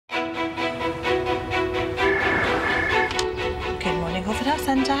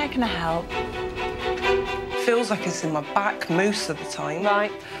centre. How can I help? Feels like it's in my back most of the time.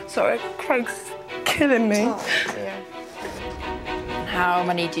 Right. Sorry, Craig's killing me. Oh, dear. How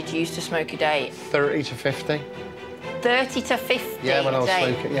many did you used to smoke a day? 30 to 50. 30 to 50 Yeah, when I was a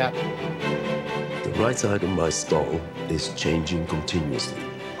day. smoking, yeah. The right side of my skull is changing continuously.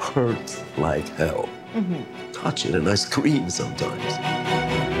 Hurts like hell. Touch it and I scream sometimes.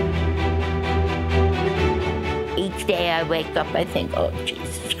 Each day I wake up, I think, oh,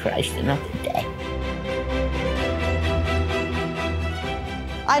 Jesus Christ, another day.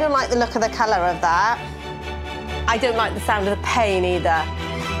 I don't like the look of the colour of that. I don't like the sound of the pain either.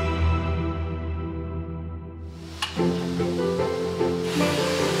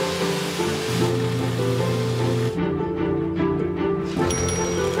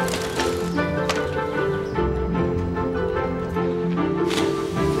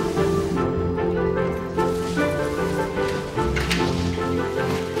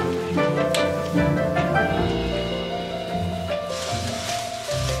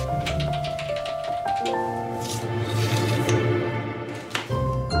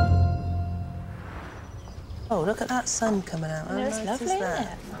 Oh, look at that sun coming out. It's How nice lovely, is isn't that?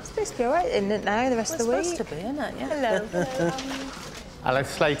 it? It's supposed to be all right, isn't it, now, the rest of the week? It's supposed to be, isn't it? Yeah. Hello. Alex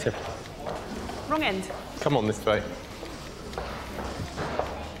Slater, Wrong end. come on this way.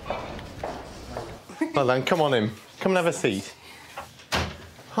 Well then, come on in. Come and have a seat.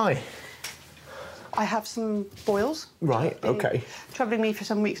 Hi. I have some boils. Right, OK. Troubling me for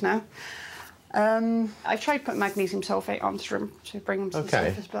some weeks now. I've tried putting magnesium sulfate onto them to bring them to the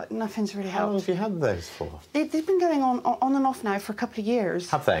surface, but nothing's really How long helped. have you had those for? They've been going on and off now for a couple of years.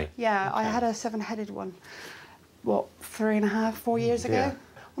 Have they? Yeah, Okay. I had a 7-headed one, what, 3.5, 4 years ago,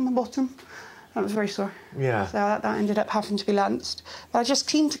 on the bottom. That was very sore. Yeah. So that ended up having to be lanced. But I just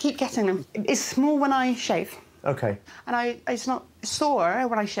seem to keep getting them. It's small when I shave. OK. And it's not sore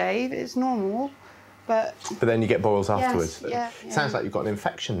when I shave, it's normal, but... But then you get boils afterwards. yeah. Sounds like you've got an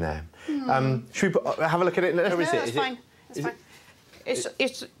infection there. Should we have a look at it? No, Or is it? that's Is fine. it? That's is fine.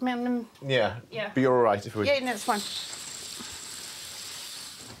 It's Yeah. Yeah. But you're all right if we... yeah, no, it's fine.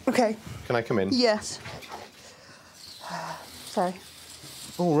 Okay. Can I come in? Yes. Sorry.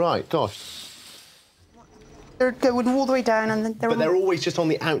 All right, gosh. They're going all the way down, and then But they're always just on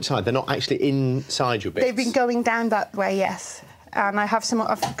the outside. They're not actually inside your bits. they've been going down that way, yes. And I have some.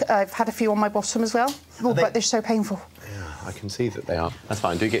 I've had a few on my bottom as well. Oh, but they're so painful. Yeah, I can see that they are. That's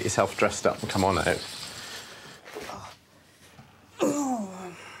fine. Do get yourself dressed up and come on out.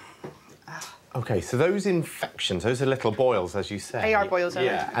 OK, so those infections, those are little boils, as you say. They are boils, aren't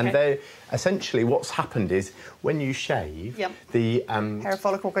they? Yeah, and Okay. they're essentially what's happened is when you shave, Yep. the Hair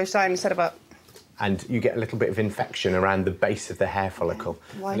follicle goes down instead of up. and you get a little bit of infection around the base of the hair follicle.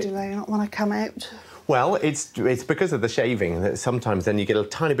 Why do they not want to come out? Well, it's because of the shaving that sometimes then you get a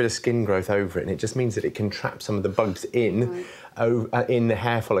tiny bit of skin growth over it, and it just means that it can trap some of the bugs in the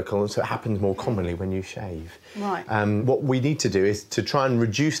hair follicle, and so it happens more commonly when you shave. Right. What we need to do is to try and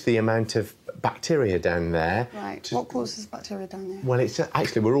reduce the amount of bacteria down there. Right. What causes bacteria down there? Well, it's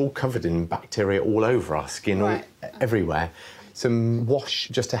actually we're all covered in bacteria all over our skin, Right. everywhere. Some wash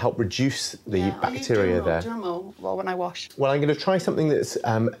just to help reduce the bacteria there. Well, when I wash. Well, I'm going to try something that's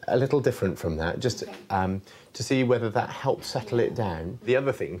a little different from that, just to see whether that helps settle it down. The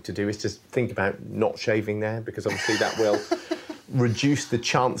other thing to do is just think about not shaving there, because obviously that will reduce the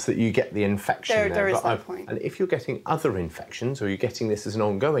chance that you get the infection there. There is that point. And if you're getting other infections, or you're getting this as an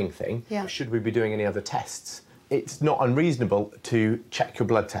ongoing thing, should we be doing any other tests? It's not unreasonable to check your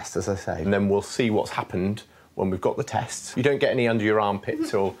blood test, as I say, and then we'll see what's happened when we've got the tests. You don't get any under your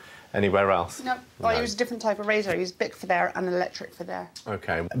armpits or anywhere else? No. Well, I use a different type of razor. I use Bic for there and electric for there.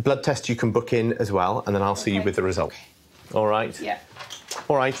 OK. Blood test you can book in as well, and then I'll see you with the result. Okay. All right? Yeah.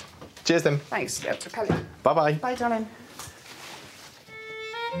 All right. Cheers, then. Thanks, Dr. Kelly. Bye-bye. Bye, darling.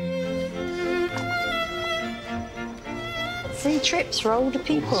 3 trips for older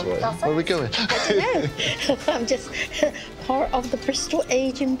people. Where are we going? I don't know. I'm just part of the Bristol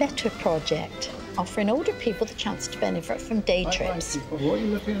Aging Better project, offering older people the chance to benefit from day trips. What are you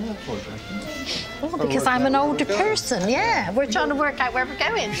looking at for, Jackie? Well, because I'm an older person, yeah. We're trying to work out where we're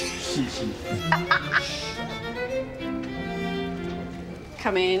going.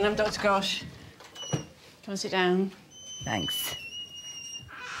 Come in, I'm Dr. Gosh. Come and sit down. Thanks.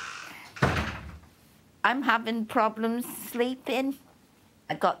 I'm having problems sleeping.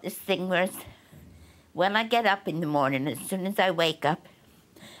 I got this thing where when I get up in the morning, as soon as I wake up,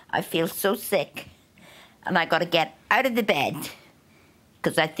 I feel so sick. And I got to get out of the bed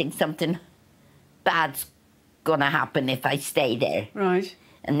because I think something bad's going to happen if I stay there. Right.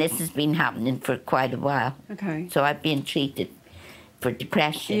 And this has been happening for quite a while. Okay. So I've been treated for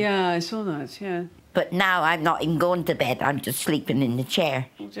depression. Yeah, I saw that, yeah. But now I'm not even going to bed, I'm just sleeping in the chair.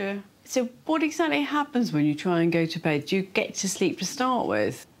 Oh dear. So what exactly happens when you try and go to bed? Do you get to sleep to start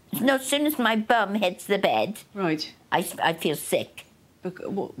with? No, as soon as my bum hits the bed, Right. I feel sick.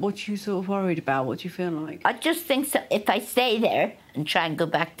 But what are you sort of worried about? What do you feel like? I just think if I stay there and try and go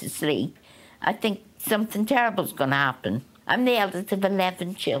back to sleep, I think something terrible's going to happen. I'm the eldest of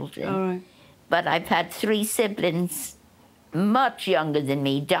 11 children. All right. But I've had 3 siblings much younger than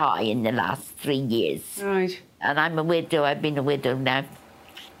me die in the last 3 years. Right. And I'm a widow. I've been a widow now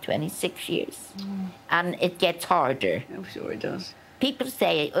 26 years. And it gets harder. I'm sure it does. People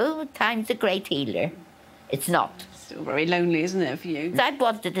say, oh, time's a great healer. It's not. Still very lonely, isn't it, for you? I've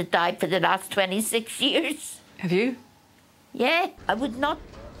wanted to die for the last 26 years. Have you? Yeah. I would not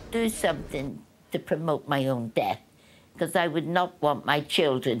do something to promote my own death, because I would not want my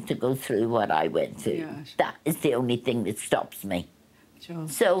children to go through what I went through. Yeah, sure. That is the only thing that stops me. Sure.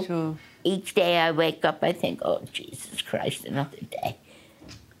 So Sure. each day I wake up, I think, oh, Jesus Christ, another day.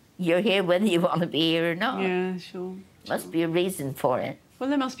 You're here whether you want to be here or not. Yeah, sure. Must be a reason for it. Well,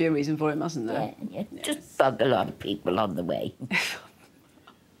 there must be a reason for it, mustn't there? Yeah, just bug a lot of people on the way.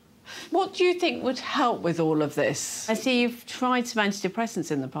 What do you think would help with all of this? I see you've tried some antidepressants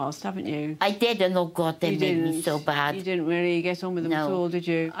in the past, haven't you? I did, and oh God, they made me so bad. You didn't really get on with them at No. all, did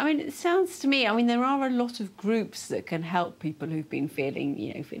you? I mean, it sounds to me, there are a lot of groups that can help people who've been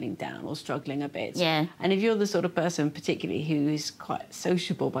feeling down or struggling a bit. Yeah. And if you're the sort of person, particularly who is quite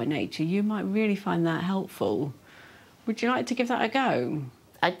sociable by nature, you might really find that helpful. Would you like to give that a go?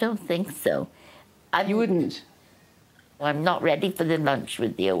 I don't think so. You wouldn't? I'm not ready for the lunch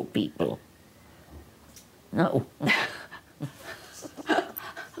with the old people. No.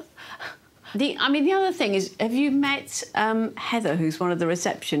 The other thing is, have you met Heather, who's one of the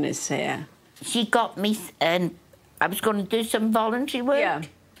receptionists here? She got me, and I was going to do some voluntary work. Yeah.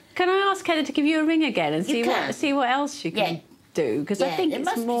 Can I ask Heather to give you a ring again and You can. see what else she can do? Because I Yeah, think it it's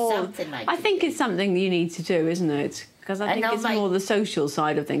must be more. something I I can think do. it's something you need to do, isn't it? Because I think know it's more the social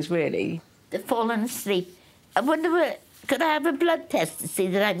side of things, really. The falling asleep. I wonder, could I have a blood test to see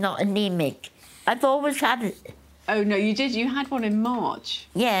that I'm not anemic? I've always had it. Oh no, you did. You had one in March.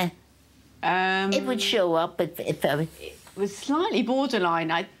 Yeah, It it would show up if I was... was slightly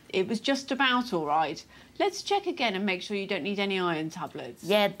borderline. It was just about all right. Let's check again and make sure you don't need any iron tablets.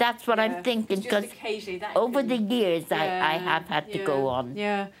 Yeah, that's what Yeah, I'm thinking, it's just because occasionally that over can- the years I have had to go yeah, on.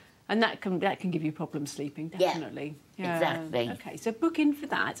 Yeah, and that can give you problems sleeping, Yeah, definitely. exactly. Okay, so book in for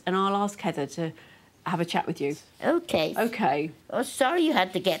that, and I'll ask Heather to have a chat with you. Okay. Okay, Oh, sorry you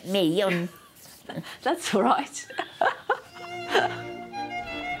had to get me on... that's all right.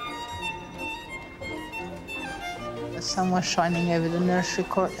 The sun was shining over the nursery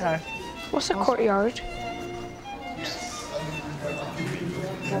courtyard. What's a courtyard?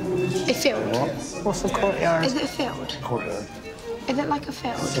 A field. What's a courtyard? Is it a field? Courtyard. Is it like a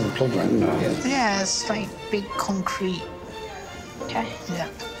field? Some playground. Yeah, it's like big concrete. Okay. Yeah.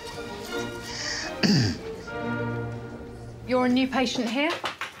 You're a new patient here?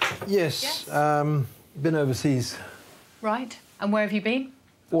 Yes, been overseas, Right. And where have you been?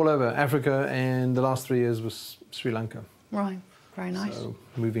 all over Africa, and the last 3 years was Sri Lanka. Right. Very nice. So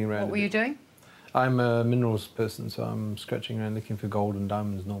moving around. What a were you bit. doing? I'm a minerals person, so I'm scratching around looking for gold and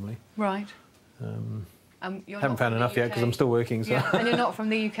diamonds normally. Right. Haven't You're not found from the enough yet because I'm UK? still working. So. Yeah, and you're not from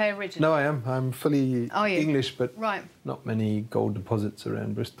the UK originally? No, I am. I'm fully Are you? English, but Right. not many gold deposits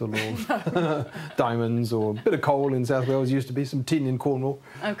around Bristol or diamonds or a bit of coal in South Wales. Used to be some tin in Cornwall.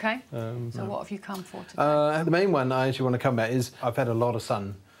 Okay. So no. what have you come for today? The main one I actually want to come back is I've had a lot of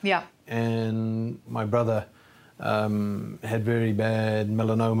sun. Yeah. And my brother had very bad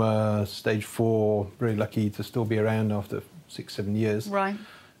melanoma, stage 4. Very lucky to still be around after 6-7 years. Right.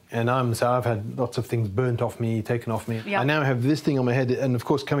 And so I've had lots of things burnt off me, taken off me. Yeah. I now have this thing on my head, and of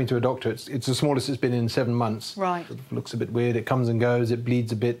course, coming to a doctor, it's the smallest it's been in 7 months. Right. It looks a bit weird. It comes and goes. It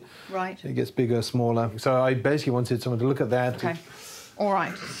bleeds a bit. Right. It gets bigger, smaller. So I basically wanted someone to look at that. Okay. All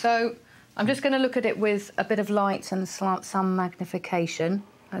right. So I'm just going to look at it with a bit of light and some magnification.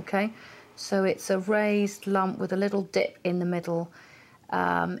 Okay. So it's a raised lump with a little dip in the middle.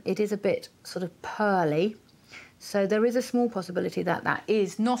 It is a bit sort of pearly. So there is a small possibility that that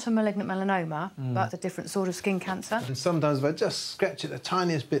is not a malignant melanoma, but a different sort of skin cancer. And sometimes if I just scratch it the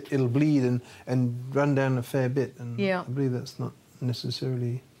tiniest bit, it'll bleed and run down a fair bit. And Yeah. I believe that's not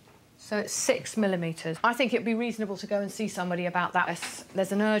necessarily... So it's 6 millimetres. I think it'd be reasonable to go and see somebody about that.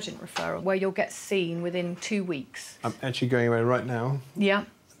 There's an urgent referral where you'll get seen within 2 weeks. I'm actually going away right now Yeah.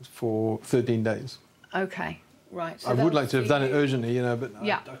 for 13 days. Okay. Right. So I would they'll like to have see done it you- urgently, but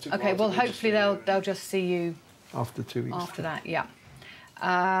Yeah. I took a Okay. while Well, to hopefully register. they'll just see you After 2 weeks. after that. Yeah.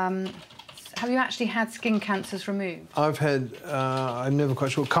 Have you actually had skin cancers removed? I've had, I'm never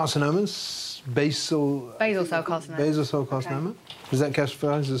quite sure, carcinomas, basal cell carcinoma. Basal cell carcinoma. Okay. Does that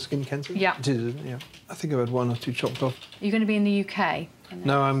classify as a skin cancer? Yeah. It is, yeah. I think I've had 1 or 2 chopped off. Are you going to be in the UK?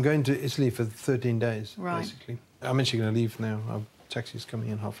 No, I'm going to Italy for 13 days, right. basically. I'm actually going to leave now. Our taxi's coming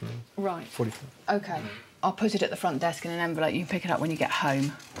in half an hour. Right. 45. OK. I'll put it at the front desk in an envelope. You can pick it up when you get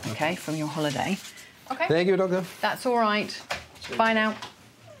home, OK, from your holiday. OK. Thank you, Doctor. That's all right. Bye now.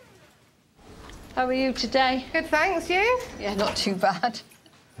 How are you today? Good, thanks. You? Yeah, not too bad.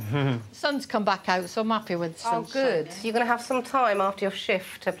 The sun's come back out, so I'm happy with the sun. Oh, good. You're going to have some time after your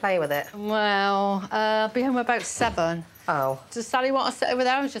shift to play with it? Well, I'll be home about 7. Oh. Does Sally want to sit over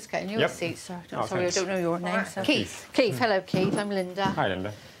there? I was just getting you a Yep. seat, sir. Oh, sorry, thanks. I don't know your name. So. Keith. Keith, hello, Keith. I'm Linda. Hi,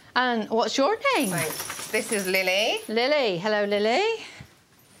 Linda. And what's your name? Thanks. This is Lily. Lily. Hello, Lily.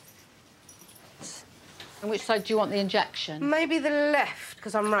 And which side do you want the injection? Maybe the left,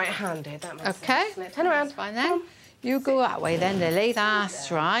 because I'm right-handed. That makes OK. sense. Turn around. That's fine then. You go that way then, Lily. That's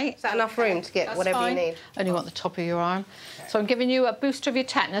right. Is that enough room to get That's whatever fine. you need? Only want the top of your arm. So I'm giving you a booster of your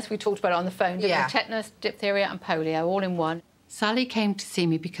tetanus. We talked about it on the phone, didn't Yeah. we? Tetanus, diphtheria and polio, all in one. Sally came to see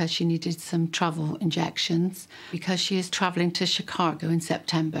me because she needed some travel injections because she is travelling to Chicago in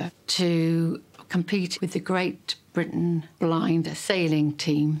September to compete with the Great Britain blind sailing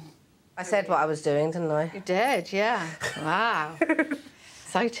team. I said what I was doing, didn't I? You did, yeah. Wow.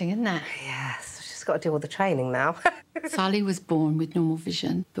 Exciting, isn't it? Yes, I've just got to deal with the training now. Sally was born with normal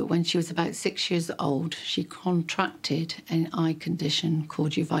vision, but when she was about 6 years old, she contracted an eye condition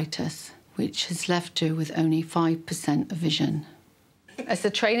called uveitis, which has left her with only 5% of vision. Is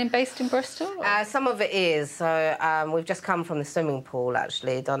the training based in Bristol? Some of it is. So we've just come from the swimming pool,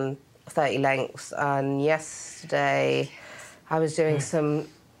 actually, done 30 lengths. And yesterday I was doing some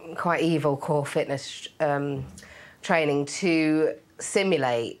quite evil core fitness training to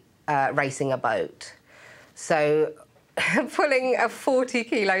simulate racing a boat. So pulling a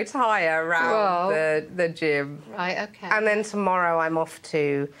 40-kilo tyre around the gym. Right, OK. And then tomorrow I'm off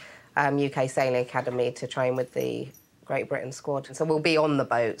to UK Sailing Academy to train with the Great Britain squad. So we'll be on the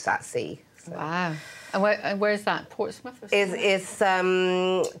boats at sea. So. Wow. And where's that? Portsmouth? Or It's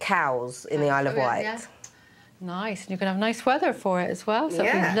Cowes in the Isle of Wight. Yeah. Nice. And you're going to have nice weather for it as well, so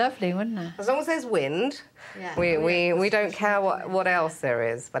it'll be lovely, wouldn't it? As long as there's wind, yeah. we don't care what else there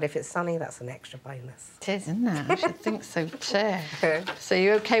is. But if it's sunny, that's an extra bonus. It is, isn't it? I should think so too. So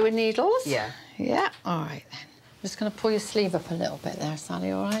you OK with needles? Yeah. Yeah, all right then. I'm just going to pull your sleeve up a little bit there, Sally,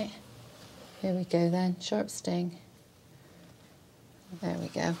 all right? Here we go then, sharp sting. There we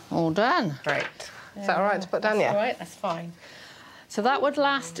go, all done. Great. Is that all right to put down, All right, that's fine. So that would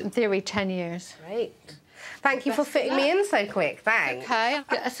last, in theory, 10 years. Great. Thank you for fitting me in so quick, thanks. OK,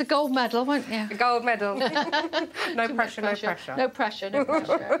 it's a gold medal, won't you? A gold medal. No pressure, no pressure. No pressure, no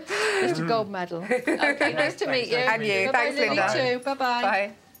pressure. Just a gold medal. OK, nice to meet you. And you. Bye-bye, Thanks, Linda. Lily, too. Bye-bye.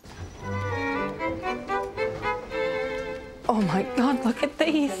 Bye. Oh my God, look at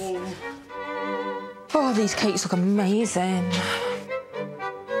these. Oh, these cakes look amazing.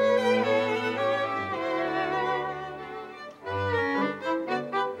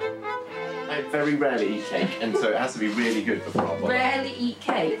 I very rarely eat cake, and so it has to be really good before I bother. Rarely eat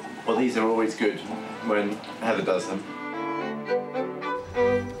cake. Well, these are always good when Heather does them.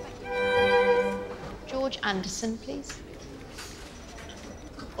 George Anderson, please.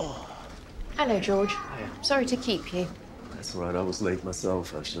 Oh. Hello, George. Hiya. Sorry to keep you. That's all right, I was late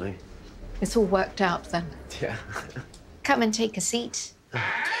myself, actually. It's all worked out then. Yeah. Come and take a seat.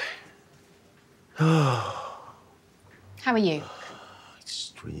 How are you?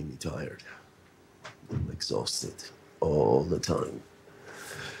 Extremely tired. I'm exhausted all the time.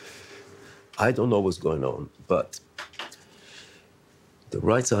 I don't know what's going on, but the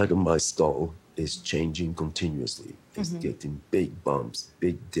right side of my skull is changing continuously. It's getting big bumps,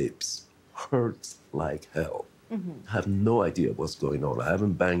 big dips, hurts like hell. I have no idea what's going on. I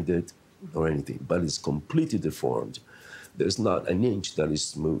haven't banged it or anything, but it's completely deformed. There's not an inch that is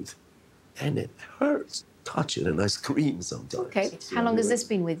smooth. And it hurts. Touch it and I scream sometimes. Okay. How long has this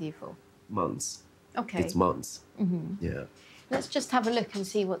been with you for? Months. Okay. It's months. Yeah. Let's just have a look and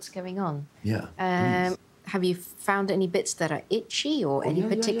see what's going on. Yeah. Have you found any bits that are itchy or any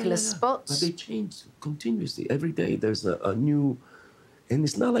particular spots? But they change continuously. Every day there's a new... And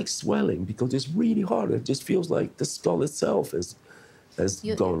it's not like swelling because it's really hard. It just feels like the skull itself has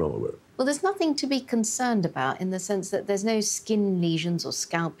gone over. Well, there's nothing to be concerned about in the sense that there's no skin lesions or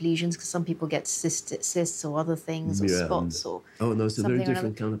scalp lesions because some people get cysts or other things or spots or oh, no, it's a very something or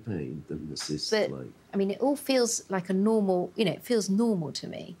different kind of pain than the cysts. But, like. I mean, it all feels like a normal, it feels normal to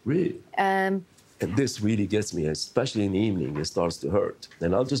me. Really? And this really gets me, especially in the evening, it starts to hurt.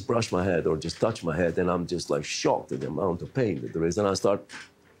 And I'll just brush my head or just touch my head, and I'm just like shocked at the amount of pain that there is. And I start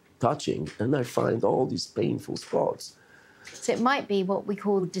touching, and I find all these painful spots. So it might be what we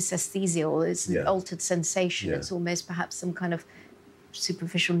call dysesthesia, or it's an altered sensation. Yeah. It's almost perhaps some kind of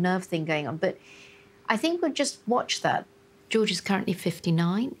superficial nerve thing going on. But I think we'll just watch that. George is currently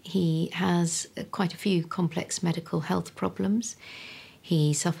 59. He has quite a few complex medical health problems.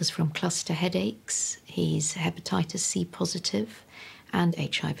 He suffers from cluster headaches. He's hepatitis C positive and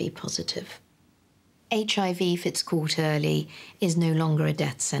HIV positive. HIV, if it's caught early, is no longer a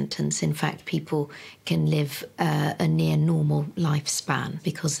death sentence. In fact, people can live a near normal lifespan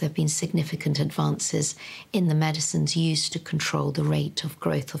because there have been significant advances in the medicines used to control the rate of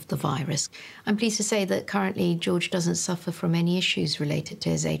growth of the virus. I'm pleased to say that currently George doesn't suffer from any issues related to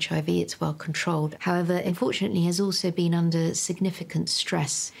his HIV. It's well controlled. However, unfortunately, he has also been under significant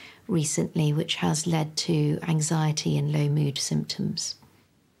stress recently, which has led to anxiety and low mood symptoms.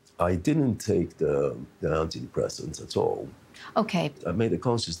 I didn't take the antidepressants at all. Okay. I made a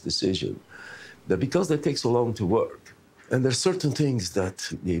conscious decision that because they take so long to work, and there's certain things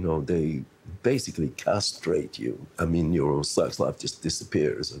that, you know, they basically castrate you. I mean, your sex life just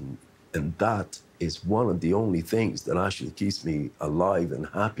disappears, and that is one of the only things that actually keeps me alive and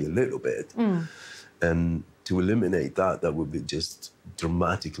happy a little bit. And to eliminate that, that would be just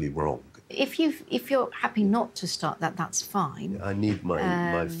dramatically wrong. If you're happy not to start that, that's fine. I need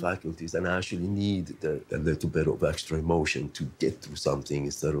my faculties, and I actually need a little bit of extra emotion to get through something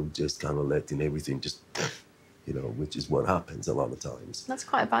instead of just kind of letting everything just, you know, which is what happens a lot of times. That's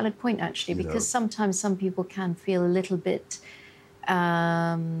quite a valid point, actually, because sometimes some people can feel a little bit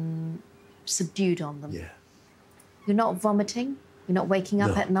subdued on them. Yeah. You're not vomiting? You're not waking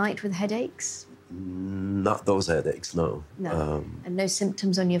up at night with headaches? Not those headaches, no. No. And no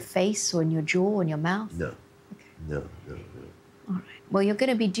symptoms on your face or in your jaw or in your mouth? No. Okay. No. All right. Well, you're going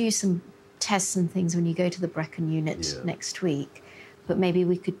to be due some tests and things when you go to the Brecon unit next week, but maybe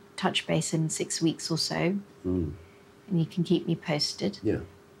we could touch base in 6 weeks or so, and you can keep me posted. Yeah.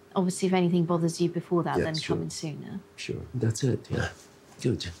 Obviously, if anything bothers you before that, Yeah, then sure. come in sooner. Sure. That's it, yeah.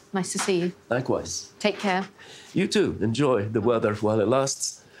 Good. Nice to see you. Likewise. Take care. You too. Enjoy the weather while it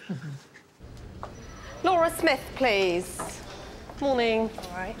lasts. Laura Smith, please. Morning.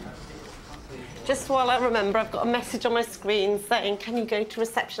 All right. Just while I remember, I've got a message on my screen saying, can you go to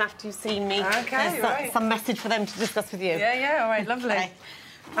reception after you've seen me? Okay, There's some message for them to discuss with you. Yeah, all right, lovely. Okay.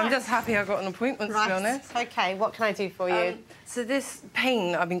 I'm just happy I got an appointment, to be honest. OK, what can I do for you? So this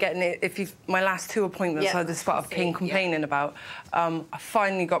pain, I've been getting it, my last 2 appointments, I had this spot of pain complaining about. I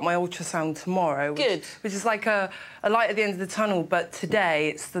finally got my ultrasound tomorrow. Which is like a light at the end of the tunnel, but today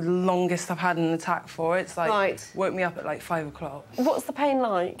it's the longest I've had an attack for. It's like, woke me up at like 5 o'clock. What's the pain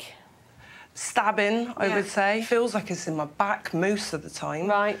like? Stabbing, I would say. Feels like it's in my back most of the time.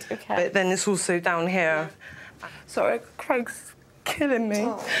 Right, OK. But then it's also down here. Sorry, Craig's killing me.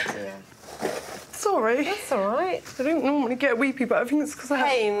 Oh, dear. Sorry. That's all right. I don't normally get weepy, but I think it's because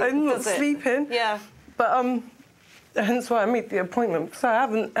I'm not sleeping. Yeah. But hence why I made the appointment, because I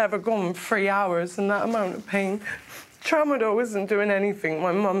haven't ever gone 3 hours in that amount of pain. Tramadol isn't doing anything.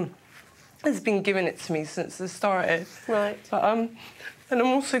 My mum has been giving it to me since it started. Right. But and I'm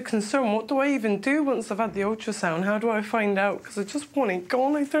also concerned, what do I even do once I've had the ultrasound? How do I find out? Because I just want it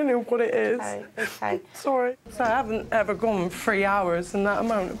gone. I don't know what it is. OK. Sorry. So I haven't ever gone 3 hours in that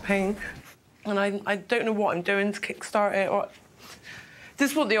amount of pain. And I don't know what I'm doing to kickstart it. Or...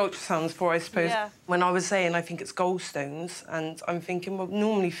 This is what the ultrasound's for, I suppose. Yeah. When I was saying I think it's gallstones, and I'm thinking, well,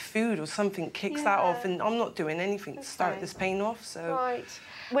 normally food or something kicks that off, and I'm not doing anything to start this pain off, so... Right.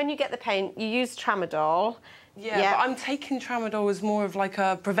 When you get the pain, you use Tramadol. Yeah, but I'm taking Tramadol as more of like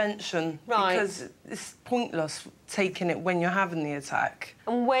a prevention. Right. Because it's pointless taking it when you're having the attack.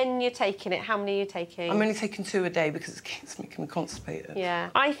 And when you're taking it, how many are you taking? I'm only taking 2 a day because it keeps making me constipated. Yeah.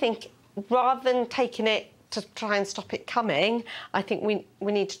 I think rather than taking it to try and stop it coming, I think we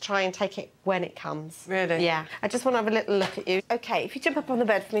need to try and take it when it comes. Really? Yeah. I just want to have a little look at you. OK, if you jump up on the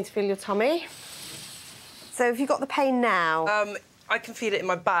bed for me to feel your tummy. So have you got the pain now? I can feel it in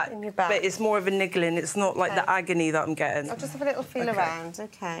my back. In your back. But it's more of a niggling. It's not like the agony that I'm getting. I'll just have a little feel around.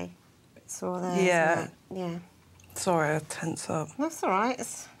 OK. It's sore there, Yeah. isn't it? Yeah. Sorry, I tense up. That's all right.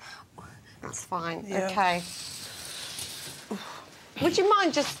 That's fine. Yeah. OK. Would you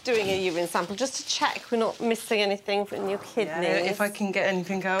mind just doing a urine sample, just to check we're not missing anything from your kidneys? Yeah, if I can get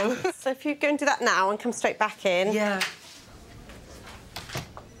anything out. So if you go and do that now and come straight back in. Yeah.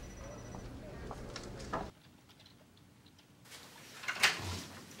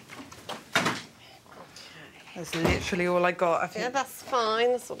 That's literally all I got, I think. Yeah, that's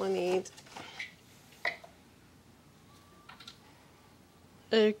fine. That's all I need.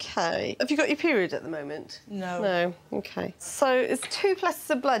 OK. Have you got your period at the moment? No. No, OK. So there's 2 platelets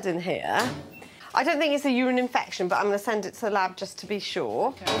of blood in here. I don't think it's a urine infection, but I'm going to send it to the lab just to be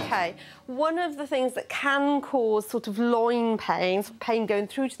sure. OK. One of the things that can cause sort of loin pain, pain going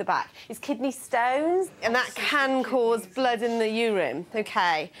through to the back, is kidney stones, and that can cause blood in the urine.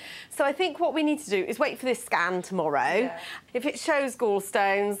 OK. So I think what we need to do is wait for this scan tomorrow. Yeah. If it shows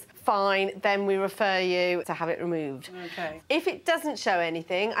gallstones, fine, then we refer you to have it removed. OK. If it doesn't show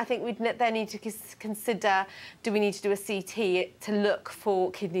anything, I think we'd then need to consider, do we need to do a CT to look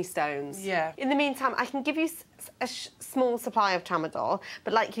for kidney stones? Yeah. In the meantime, I can give you a small supply of tramadol,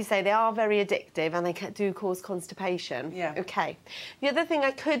 but like you say, they are very addictive and they do cause constipation. Yeah. OK. The other thing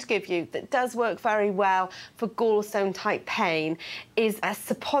I could give you that does work very well for gallstone-type pain is a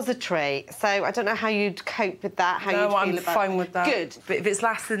suppository. So I don't know how you'd cope with that, how you'd feel I'm about fine with that. Good. But if it's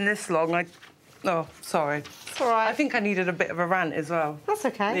lasting this long, Oh, sorry. It's all right. I think I needed a bit of a rant as well. That's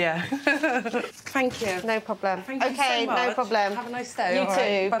OK. Yeah. Thank you. No problem. Thank you so much. No problem. Have a nice day. You All too.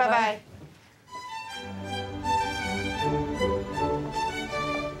 right. Bye-bye.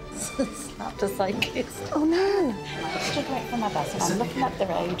 Slapped a cyclist. Oh no! I stood right for my bus and I'm looking up the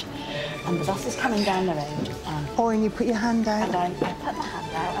road and the bus is coming down the road and... And you put your hand out? And I put my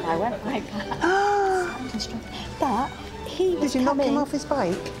hand out and I went like that. But he was Did you knock him off his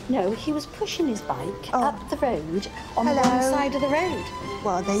bike? No, he was pushing his bike up the road on the Hello. wrong side of the road.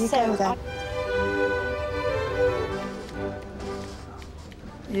 Well, there you go then.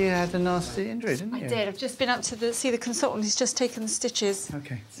 You had a nasty injury, didn't you? I did. I've just been up to see the consultant. He's just taken the stitches.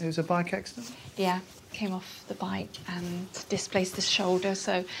 OK. It was a bike accident? Yeah. Came off the bike and displaced the shoulder,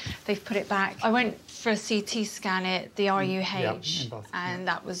 so they've put it back. I went for a CT scan at the RUH, and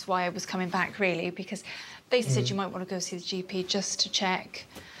that was why I was coming back, really, because they said you might want to go see the GP just to check.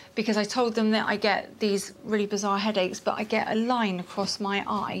 Because I told them that I get these really bizarre headaches, but I get a line across my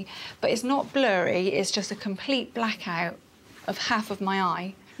eye. But it's not blurry, it's just a complete blackout of half of my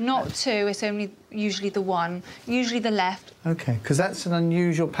eye. Not 2, it's only usually the 1, usually the left. OK, because that's an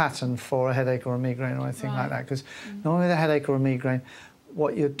unusual pattern for a headache or a migraine or anything like that, because normally the headache or a migraine,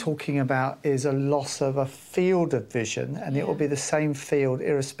 what you're talking about is a loss of a field of vision, and it will be the same field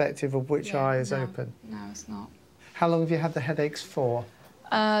irrespective of which eye is open. No, it's not. How long have you had the headaches for?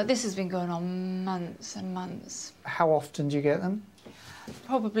 This has been going on months and months. How often do you get them?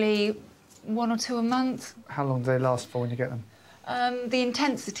 Probably 1 or 2 a month. How long do they last for when you get them? The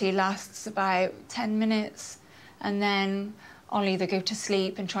intensity lasts about 10 minutes, and then I'll either go to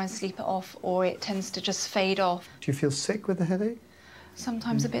sleep and try and sleep it off, or it tends to just fade off. Do you feel sick with the headache?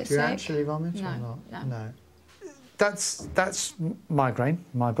 Sometimes a bit sick. Do you sick. actually vomit No, or not? no. That's migraine,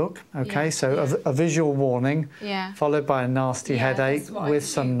 my book. OK, Yeah, so a visual warning, followed by a nasty headache with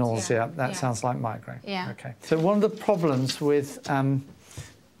some nausea. That sounds like migraine. Yeah. OK. So one of the problems with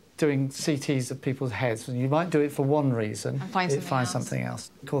doing CTs of people's heads, and you might do it for one reason, it finds something else.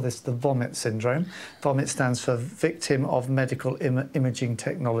 We call this the vomit syndrome. Vomit stands for victim of medical imaging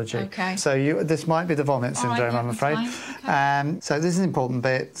technology. Okay. So this might be the vomit syndrome, I'm afraid. So this is an important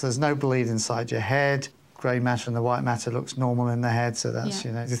bit. So there's no bleed inside your head. Grey matter and the white matter looks normal in the head, so that's,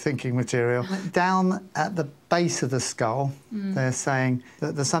 you know, the thinking material. Down at the base of the skull, they're saying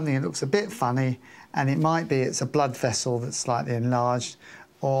that there's something that looks a bit funny, and it might be it's a blood vessel that's slightly enlarged,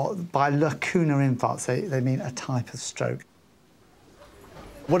 or by lacunar infarcts, they mean a type of stroke.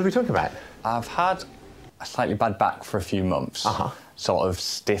 What are we talking about? I've had a slightly bad back for a few months. Sort of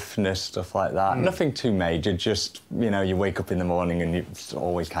stiffness, stuff like that. Nothing too major, just, you know, you wake up in the morning and it's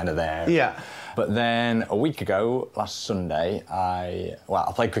always kind of there. Yeah. But then a week ago, last Sunday, I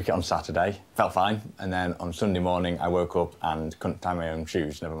played cricket on Saturday, felt fine, and then on Sunday morning I woke up and couldn't tie my own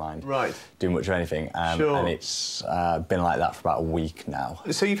shoes, never mind do much of anything. And it's been like that for about a week now.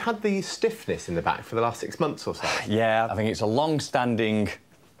 So you've had the stiffness in the back for the last 6 months or so? Yeah, I think it's a long-standing,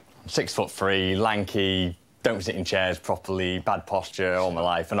 6'3", lanky, don't sit in chairs properly, bad posture all my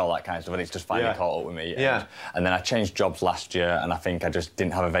life and all that kind of stuff, and it's just finally caught up with me. And then I changed jobs last year, and I think I just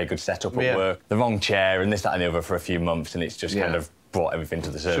didn't have a very good setup at work. The wrong chair and this, that and the other for a few months, and it's just kind of brought everything to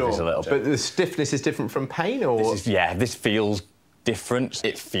the surface a little bit. But the stiffness is different from pain, or...? This feels different.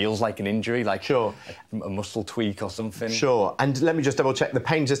 It feels like an injury, like a muscle tweak or something. Sure. And let me just double-check, the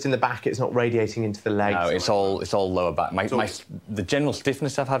pain's just in the back, it's not radiating into the legs? No, it's all lower back. The general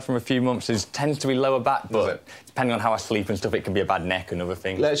stiffness I've had from a few months tends to be lower back, but depending on how I sleep and stuff, it can be a bad neck and other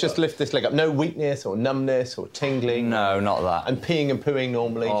things. Let's just lift this leg up. No weakness or numbness or tingling? No, not that. And peeing and pooing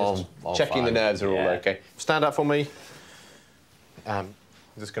normally? Just checking the nerves are all OK. Stand up for me. I'm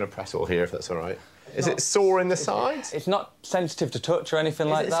just going to press all here, if that's all right. Is it sore in the sides? It's not sensitive to touch or anything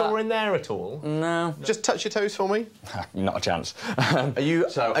like that. Is it sore in there at all? No. Just touch your toes for me. Not a chance. Are you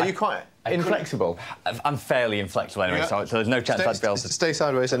quite inflexible? I'm fairly inflexible anyway, so there's no chance I'd be able to stay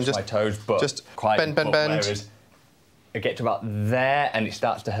sideways and just my toes, but just quite bend. Whereas I get to about there and it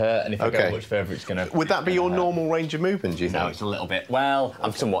starts to hurt, and if I go much further, it's going to. Would that be your normal range of movement, do you think? No, it's a little bit. Well,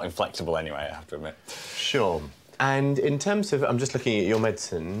 I'm somewhat inflexible anyway, I have to admit. Sure. And in terms of, I'm just looking at your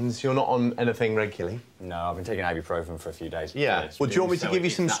medicines, you're not on anything regularly? No, I've been taking ibuprofen for a few days. Yeah. Well, do you want me to give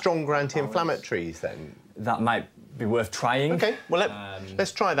you some stronger anti-inflammatories then? That might be worth trying. OK, well,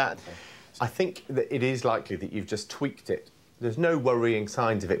 let's try that. I think that it is likely that you've just tweaked it. There's no worrying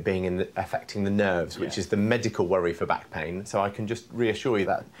signs of it being affecting the nerves, which is the medical worry for back pain. So I can just reassure you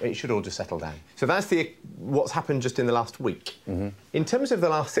that it should all just settle down. So that's what's happened just in the last week. In terms of the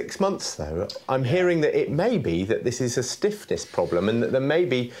last 6 months, though, I'm hearing that it may be that this is a stiffness problem and that there may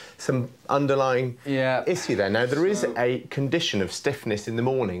be some underlying issue there. Now, there is a condition of stiffness in the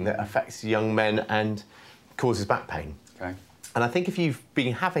morning that affects young men and causes back pain. Okay. And I think if you've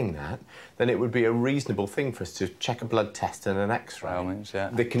been having that, then it would be a reasonable thing for us to check a blood test and an X-ray. By all means, yeah.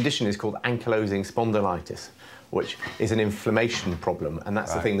 The condition is called ankylosing spondylitis, which is an inflammation problem, and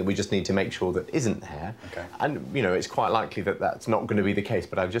that's the thing that we just need to make sure that isn't there. Okay. And, you know, it's quite likely that that's not going to be the case,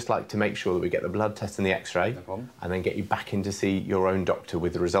 but I'd just like to make sure that we get the blood test and the X-ray, and then get you back in to see your own doctor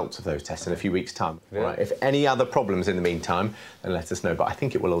with the results of those tests in a few weeks' time. Yeah. All right? If any other problems in the meantime, then let us know, but I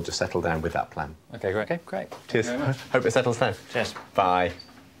think it will all just settle down with that plan. OK, great. OK, great. Cheers. Hope it settles down. Cheers. Bye.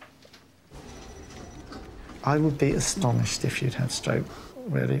 I would be astonished if you'd had stroke,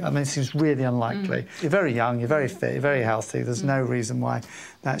 really. I mean, it seems really unlikely. You're very young, you're very fit, you're very healthy. There's no reason why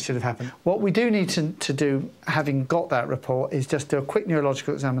that should have happened. What we do need to do, having got that report, is just do a quick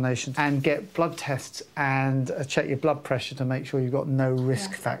neurological examination and get blood tests and check your blood pressure to make sure you've got no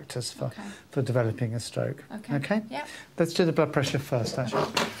risk factors for developing a stroke. OK? Yeah. Let's do the blood pressure first, actually.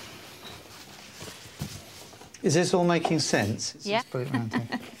 Is this all making sense? Yeah. Let's put it round here.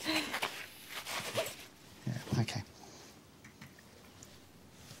 Yeah, OK.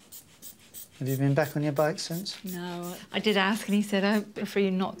 Have you been back on your bike since? No, I did ask, and he said, I prefer you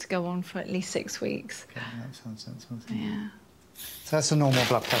not to go on for at least 6 weeks. Okay, that sounds sensible. Yeah. So that's a normal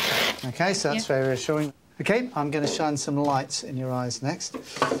blood pressure. OK, so that's very reassuring. OK, I'm going to shine some lights in your eyes next.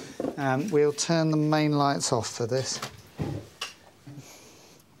 We'll turn the main lights off for this.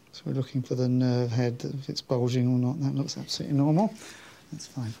 So we're looking for the nerve head, if it's bulging or not. That looks absolutely normal. That's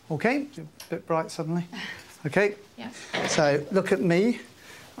fine. OK, a bit bright suddenly. OK, so look at me,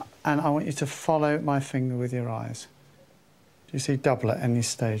 and I want you to follow my finger with your eyes. Do you see double at any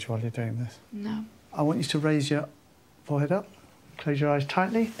stage while you're doing this? No. I want you to raise your forehead up, close your eyes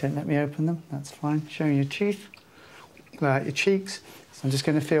tightly, don't let me open them, that's fine. Showing your teeth, blow out your cheeks. So I'm just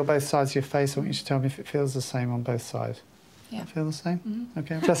going to feel both sides of your face. I want you to tell me if it feels the same on both sides. Yeah. Feel the same?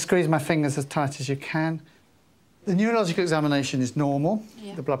 OK. Just squeeze my fingers as tight as you can. The neurological examination is normal.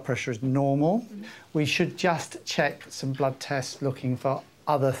 The blood pressure is normal. We should just check some blood tests looking for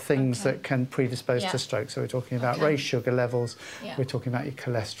other things that can predispose to stroke. So we're talking about raised sugar levels, we're talking about your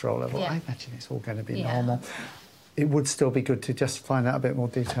cholesterol level. I imagine it's all going to be normal. It would still be good to just find out a bit more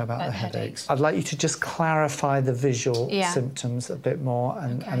detail about the headaches. I'd like you to just clarify the visual symptoms a bit more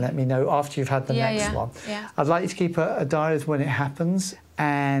and let me know after you've had the next one. I'd like you to keep a diary of when it happens,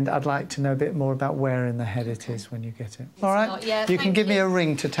 and I'd like to know a bit more about where in the head it is when you get it. All right? You can give me a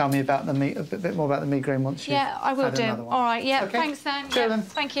ring to tell me about a bit more about the migraine once you've I will had do. another one. All right, Okay. thanks then. Sure then.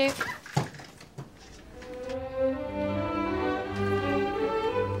 Thank you.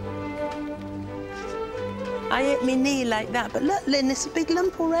 I hit my knee like that, but look, Lynn, it's a big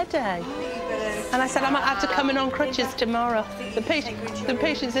lump already. And I said I might have to come in on crutches tomorrow. The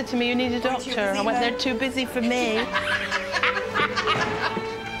patient said to me, you need a doctor. I went, they're too busy for me.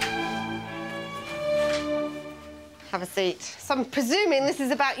 Have a seat. So I'm presuming this is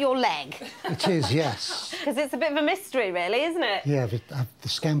about your leg. It is, yes. Because it's a bit of a mystery, really, isn't it? Yeah, but have the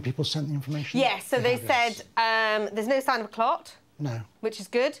scan people sent the information? Yes, so they said there's no sign of a clot. No. Which is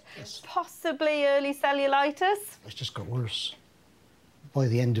good. Yes. Possibly early cellulitis. It's just got worse. By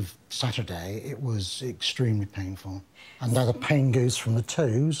the end of Saturday, it was extremely painful. And now the pain goes from the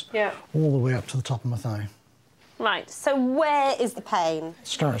toes all the way up to the top of my thigh. Right, so where is the pain? It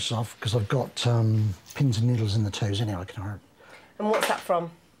starts off because I've got pins and needles in the toes anyhow, it can hurt. And what's that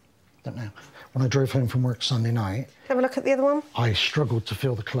from? Don't know. When I drove home from work Sunday night... Have a look at the other one. I struggled to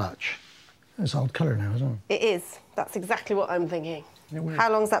feel the clutch. It's old colour now, isn't it? It is. That's exactly what I'm thinking.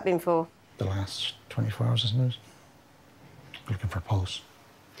 How long's that been for? The last 24 hours, I suppose. Looking for a pulse.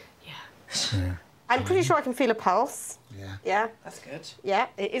 Yeah. Yeah. I'm pretty sure I can feel a pulse. Yeah. Yeah? That's good. Yeah,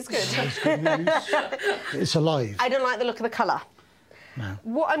 it is good. It's alive. I don't like the look of the colour. No.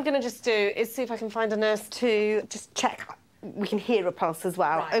 What I'm going to just do is see if I can find a nurse to just check. We can hear a pulse as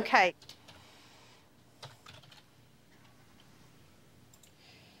well. Right. OK.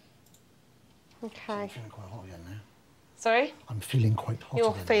 OK. I'm feeling quite hot again now. Sorry? I'm feeling quite hot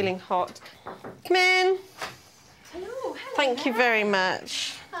You're again feeling hot. Come in. Hello. Thank you very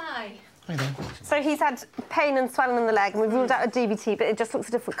much. Hi. Hi there. So he's had pain and swelling in the leg, and we've ruled out a DVT, but it just looks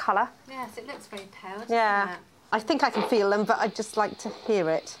a different colour. Yes, it looks very pale, doesn't Yeah. it? I think I can feel them, but I'd just like to hear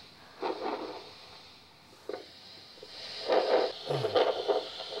it.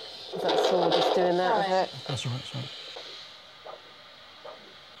 Is that Saul just doing that, is it? That's all right, sorry.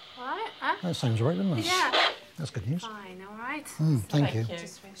 All right, huh? That sounds right, doesn't it? Yeah. That's good news. Fine, all right. Thank you.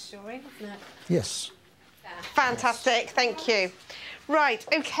 Just reassuring, isn't it? Yes. Fantastic, thank you. Right,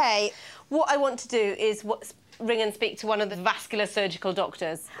 OK. What I want to do is ring and speak to one of the vascular surgical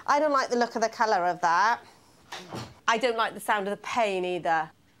doctors. I don't like the look of the colour of that. I don't like the sound of the pain either.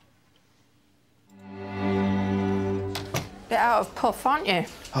 Bit out of puff, aren't you?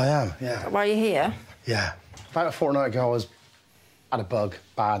 I am, yeah. Why are you here? Yeah. About a fortnight ago, had a bug,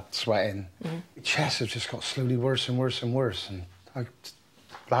 bad, sweating. My chest has just got slowly worse and worse and worse. And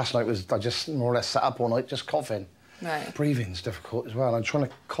last night I just more or less sat up all night just coughing. Right. Breathing's difficult as well. I'm trying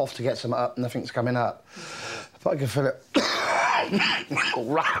to cough to get some up, nothing's coming up. But I can feel it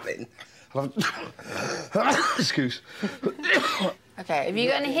rattling. Excuse. OK, have you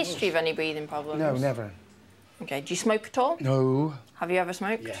got any history of any breathing problems? No, never. OK, do you smoke at all? No. Have you ever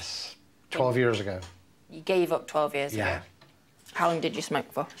smoked? Yes. 12 years ago. You gave up 12 years ago? How long did you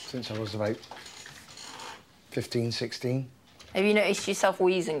smoke for? Since I was about 15, 16. Have you noticed yourself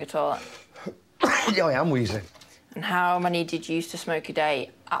wheezing at all? Yeah, I am wheezing. And how many did you used to smoke a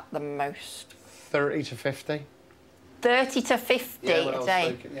day at the most? 30 to 50. 30 to 50 when I a was day?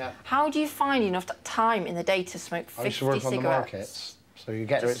 smoking, yeah. How do you find enough time in the day to smoke 50 I used to work cigarettes? on the markets, so you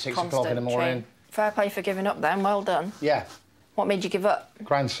get there at 6 o'clock in the morning. Train. Fair play for giving up then, well done. Yeah. What made you give up?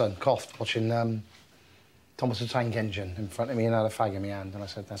 Grandson coughed watching Thomas the Tank Engine in front of me and had a fag in my hand, and I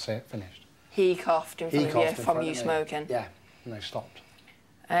said, that's it, finished. He coughed in front of you from you smoking? Yeah, and I stopped.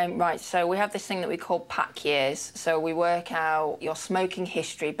 Right, so we have this thing that we call pack years. So we work out your smoking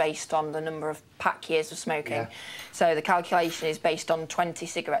history based on the number of pack years of smoking. Yeah. So the calculation is based on 20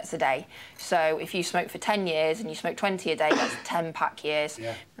 cigarettes a day. So if you smoke for 10 years and you smoke 20 a day, that's 10 pack years.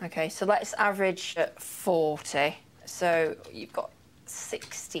 Yeah. OK, so let's average at 40. So you've got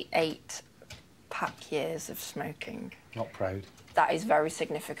 68 pack years of smoking. Not proud. That is very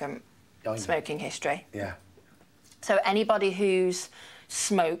significant smoking history. Yeah. So anybody who's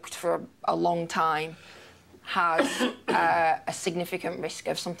smoked for a long time has a significant risk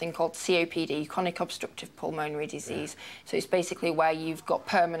of something called COPD, chronic obstructive pulmonary disease. So it's basically where you've got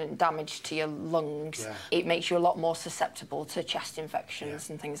permanent damage to your lungs. It makes you a lot more susceptible to chest infections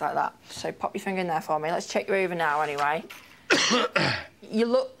and things like that. So pop your finger in there for me. Let's check you over now anyway. You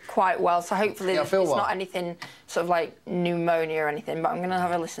look quite well, so hopefully it's not anything sort of like pneumonia or anything, but I'm going to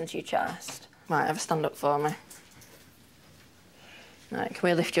have a listen to your chest. Right, have a stand up for me. Right, can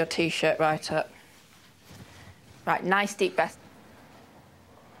we lift your T-shirt right up? Right, nice deep breath.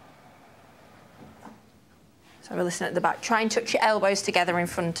 So we're listening at the back. Try and touch your elbows together in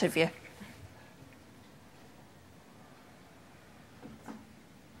front of you.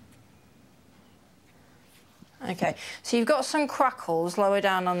 OK, so you've got some crackles lower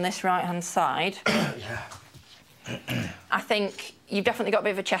down on this right-hand side. I think you've definitely got a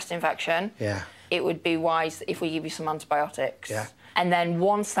bit of a chest infection. Yeah. It would be wise if we give you some antibiotics. Yeah. And then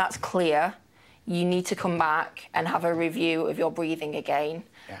once that's clear, you need to come back and have a review of your breathing again.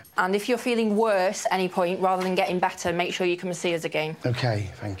 Yeah. And if you're feeling worse at any point, rather than getting better, make sure you come and see us again. OK,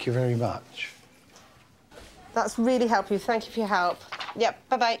 thank you very much. That's really helpful. Thank you for your help. Yep,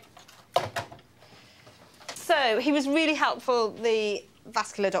 bye-bye. So he was really helpful, the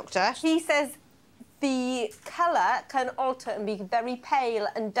vascular doctor. He says the colour can alter and be very pale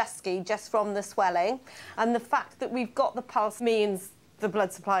and dusky just from the swelling, and the fact that we've got the pulse means the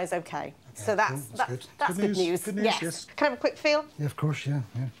blood supply is OK. So that's good. That's good news. Good news, yes. Can I have a quick feel? Yeah, of course, yeah.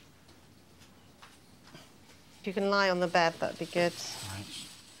 If you can lie on the bed, that'd be good.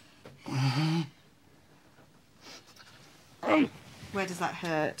 Where does that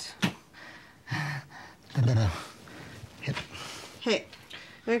hurt? No. Hip. Hip.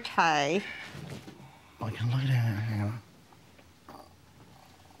 OK. I can lie down. Hang on.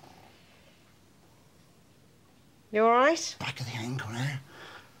 You all right? Back of the ankle now.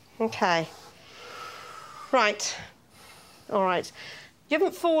 OK. Right. All right. You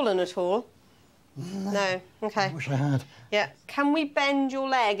haven't fallen at all? No. OK. I wish I had. Yeah. Can we bend your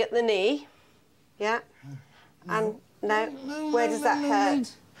leg at the knee? Yeah. And no. Where does that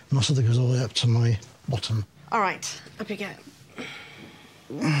hurt? Muscle that goes all the way up to my bottom. All right. Up you go.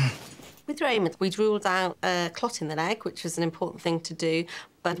 With Raymond, we'd ruled out a clot in the leg, which was an important thing to do.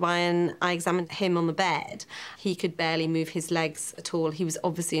 But when I examined him on the bed, he could barely move his legs at all. He was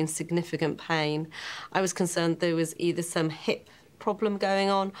obviously in significant pain. I was concerned there was either some hip problem going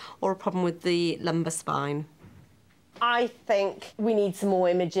on or a problem with the lumbar spine. I think we need some more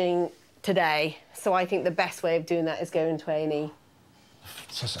imaging today. So I think the best way of doing that is going to A&E.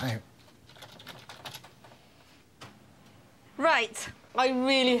 Right. I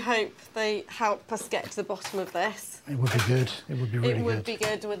really hope they help us get to the bottom of this. It would be good. It would be really good. It would be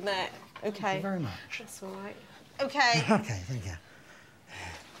good, wouldn't it? OK. Thank you very much. That's all right. OK. OK, thank you.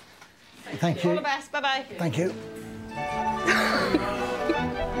 Thank you. All the best. Bye-bye. Thank you.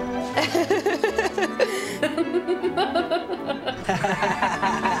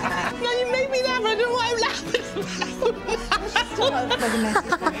 No, you made me laugh. I don't know why I'm laughing.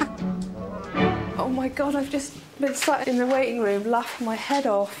 Oh my God, I've just been sat in the waiting room laughing my head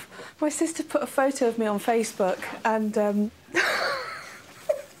off. My sister put a photo of me on Facebook and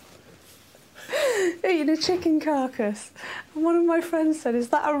eating a chicken carcass. And one of my friends said, "Is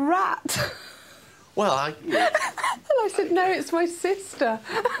that a rat?" Well, And I said, "No, it's my sister."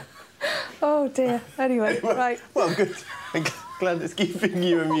 Oh dear. Anyway, right. Well, good. I'm glad it's keeping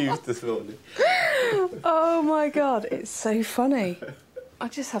you amused this morning. Oh my God, it's so funny. I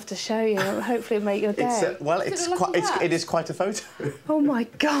just have to show you. Hopefully, it'll make your day. It is quite a photo. Oh my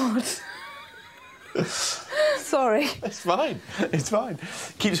God. Sorry. It's fine. It's fine.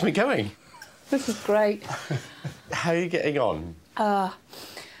 Keeps me going. This is great. How are you getting on?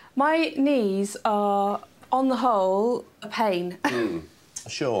 My knees are, on the whole, a pain.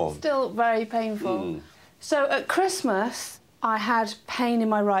 Sure. Still very painful. So at Christmas, I had pain in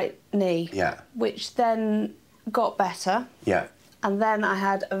my right knee. Yeah. Which then got better. Yeah. And then I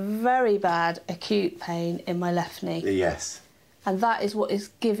had a very bad acute pain in my left knee. Yes. And that is what is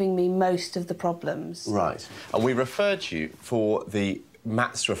giving me most of the problems. Right. And we referred you for the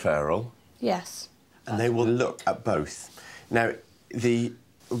MATS referral. Yes. And they will look at both. Now, the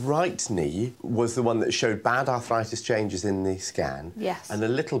right knee was the one that showed bad arthritis changes in the scan. Yes. And a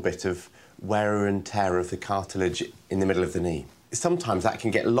little bit of wear and tear of the cartilage in the middle of the knee. Sometimes that can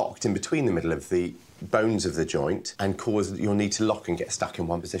get locked in between the middle of the bones of the joint and cause your knee to lock and get stuck in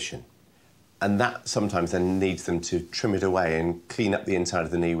one position. And that sometimes then needs them to trim it away and clean up the inside of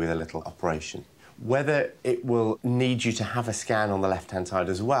the knee with a little operation. Whether it will need you to have a scan on the left-hand side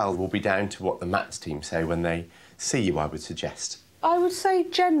as well will be down to what the MATS team say when they see you, I would suggest. I would say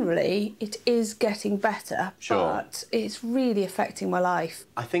generally it is getting better, Sure. but it's really affecting my life.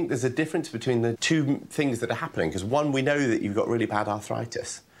 I think there's a difference between the two things that are happening, because one, we know that you've got really bad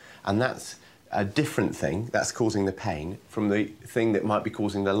arthritis, and that's a different thing that's causing the pain from the thing that might be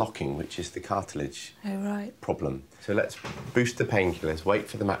causing the locking, which is the cartilage problem. So let's boost the painkillers, wait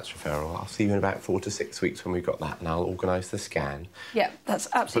for the MATS referral. I'll see you in about 4 to 6 weeks when we've got that, and I'll organise the scan. Yeah, that's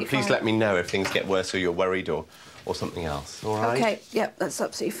absolutely But please fine. let me know if things get worse or you're worried or something else, all right? OK, yep, that's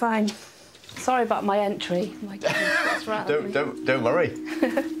absolutely fine. Sorry about my entry. My goodness, that's right. Don't worry.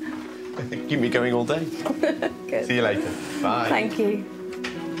 Keep me going all day. Good. See you later. Bye. Thank you.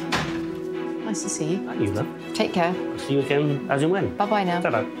 Nice to see you. You love. Take care. See you again as and when. Bye-bye now.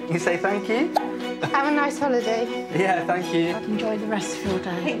 Ta-da. You say thank you? Have a nice holiday. Yeah, thank you. Enjoy the rest of your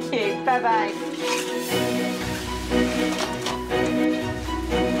day. Thank you. Bye-bye.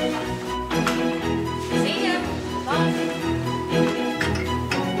 See you. Bye.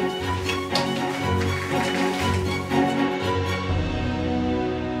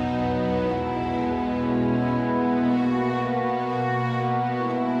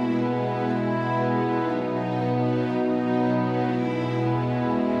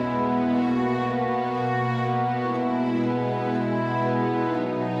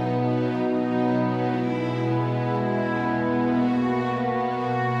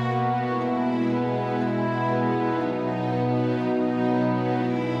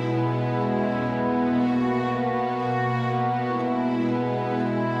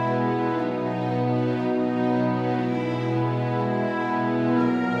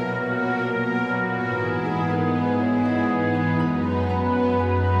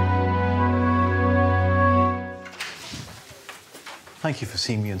 Thank you for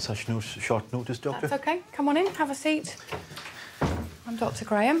seeing me on such short notice, Doctor. That's OK. Come on in, have a seat. I'm Dr.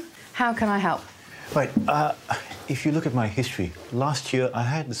 Graham. How can I help? Right, if you look at my history, last year I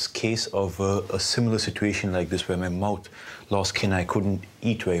had this case of a similar situation like this where my mouth lost skin. I couldn't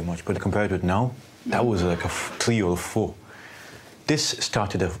eat very much, but compared with now, that was like a 3 or 4. This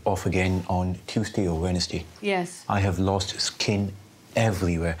started off again on Tuesday or Wednesday. Yes. I have lost skin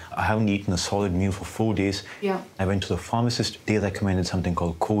everywhere. I haven't eaten a solid meal for 4 days. Yeah. I went to the pharmacist. They recommended something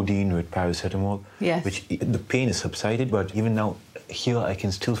called codeine with paracetamol. Yes. Which the pain has subsided, but even now, here I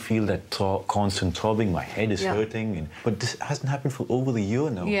can still feel that constant throbbing. My head is hurting. But this hasn't happened for over a year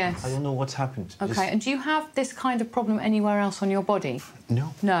now. Yes. I don't know what's happened. OK, and do you have this kind of problem anywhere else on your body?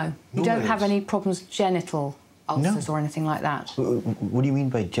 No. No? You don't have any problems genital ulcers or anything like that? What do you mean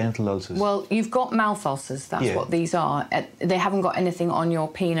by genital ulcers? Well, you've got mouth ulcers, that's what these are. They haven't got anything on your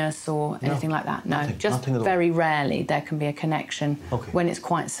penis or anything like that, no. Just very rarely there can be a connection when it's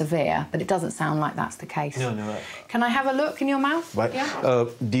quite severe, but it doesn't sound like that's the case. No. Can I have a look in your mouth? Right. Yeah?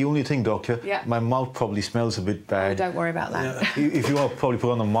 The only thing, doctor, my mouth probably smells a bit bad. Oh, don't worry about that. If you want to probably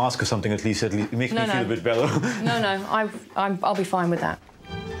put on a mask or something, at least it makes me feel a bit better. No, I'll be fine with that.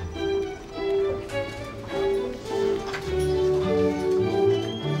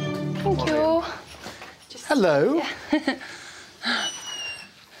 Thank you. Hello.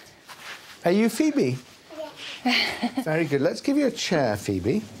 Are you Phoebe? Yeah. Very good. Let's give you a chair,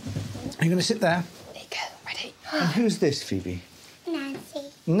 Phoebe. Are you going to sit there? There you go. Ready? And who's this, Phoebe? Nancy.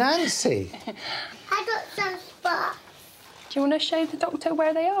 Nancy? I got some spots. Do you want to show the doctor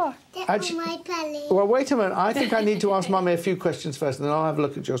where they are? They're on my belly. Well, wait a minute. I think I need to ask Mummy a few questions first, and then I'll have a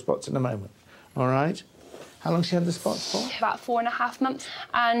look at your spots in a moment. All right? How long has she had the spots for? About 4.5 months.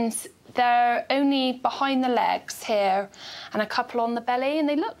 And they're only behind the legs here and a couple on the belly, and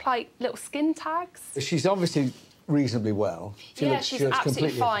they look like little skin tags. She's obviously reasonably well. She's absolutely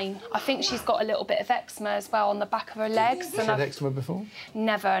fine. I think she's got a little bit of eczema as well on the back of her legs. Has she had eczema before?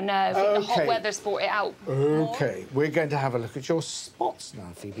 Never, no. I think the hot weather's brought it out. OK, we're going to have a look at your spots now,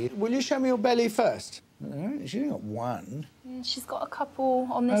 Phoebe. Will you show me your belly first? She's only got one. She's got a couple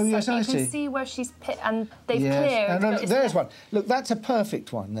on this side. Yes, side. I You see. can see where she's and they've cleared. No, there's one. Look, that's a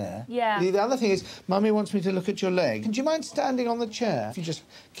perfect one there. Yeah. The other thing is, Mummy wants me to look at your leg. Do you mind standing on the chair? If you just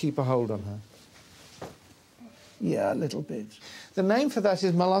keep a hold on her. Yeah, a little bit. The name for that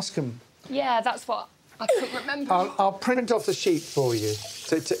is molluscum. Yeah, that's what I couldn't remember. I'll print off the sheet for you.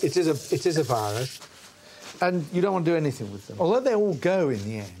 So it is a virus. And you don't want to do anything with them. Although they all go in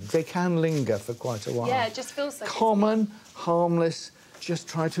the end, they can linger for quite a while. Yeah, it just feels like common, harmless, just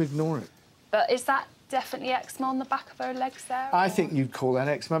try to ignore it. But is that definitely eczema on the back of her legs there? I think you'd call that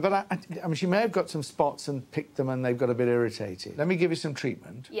eczema, but I mean, she may have got some spots and picked them and they've got a bit irritated. Let me give you some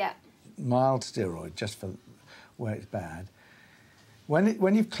treatment. Yeah. Mild steroid, just for where it's bad.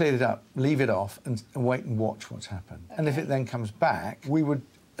 When you've cleared it up, leave it off and wait and watch what's happened. Okay. And if it then comes back, we would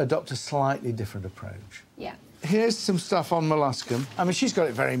adopt a slightly different approach. Yeah. Here's some stuff on molluscum. I mean, she's got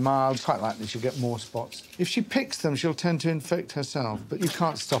it very mild. Quite likely she'll get more spots. If she picks them, she'll tend to infect herself, but you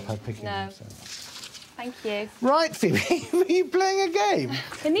can't stop her picking them. So. Thank you. Right, Phoebe, are you playing a game?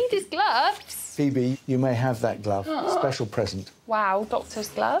 I need his gloves. Phoebe, you may have that glove. Oh. Special present. Wow, doctor's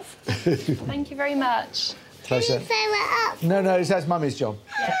glove. Thank you very much. Pleasure. Can you sew it up? No, that's Mummy's job.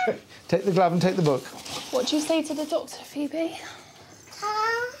 Yeah. Take the glove and take the book. What do you say to the doctor, Phoebe?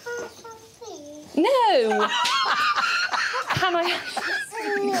 No! Can I?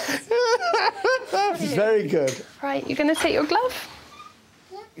 Very good. Right, you're going to take your glove?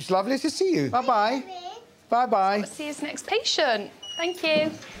 It's lovely to see you. Bye-bye. Bye-bye. See his next patient. Thank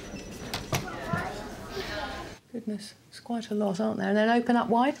you. Goodness, it's quite a lot, aren't there? And then open up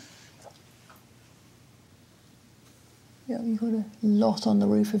wide. Yeah, you've got a lot on the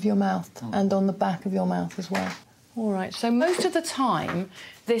roof of your mouth and on the back of your mouth as well. All right, so most of the time,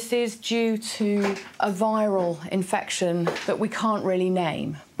 this is due to a viral infection that we can't really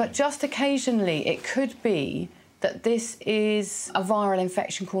name. But just occasionally, it could be that this is a viral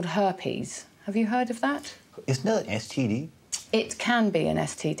infection called herpes. Have you heard of that? Isn't that an STD? It can be an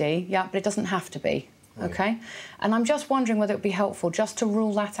STD, yeah, but it doesn't have to be, OK? And I'm just wondering whether it would be helpful just to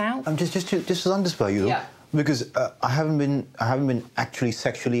rule that out. Just to understand you, yeah. Because I haven't been actually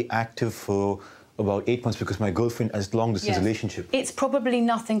sexually active for about 8 months because my girlfriend has long-distance relationship. It's probably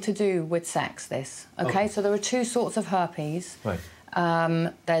nothing to do with sex, this, OK? So there are two sorts of herpes. Right.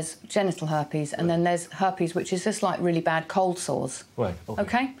 There's genital herpes, and then there's herpes, which is just like really bad cold sores. Right,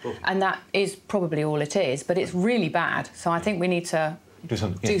 OK? And that is probably all it is, but it's really bad, so I think we need to do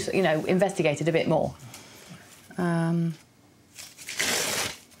something, investigate it a bit more.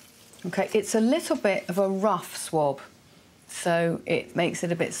 OK, it's a little bit of a rough swab, so it makes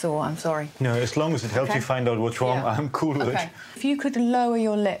it a bit sore, I'm sorry. No, as long as it helps you find out what's wrong, I'm cool with it. If you could lower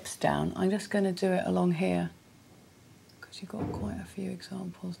your lips down, I'm just going to do it along here. you've got quite a few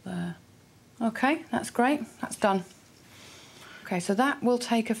examples there. OK, that's great. That's done. OK, so that will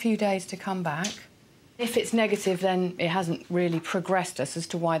take a few days to come back. If it's negative, then it hasn't really progressed us as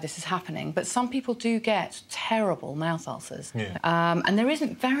to why this is happening. But some people do get terrible mouth ulcers. Yeah. And there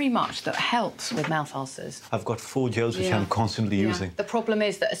isn't very much that helps with mouth ulcers. I've got 4 gels which I'm constantly using. The problem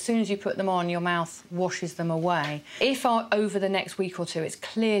is that as soon as you put them on, your mouth washes them away. If over the next week or 2 it's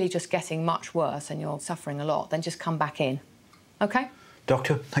clearly just getting much worse and you're suffering a lot, then just come back in. OK?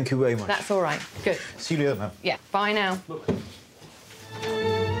 Doctor, thank you very much. That's all right. Good. See you later now. Yeah, bye now.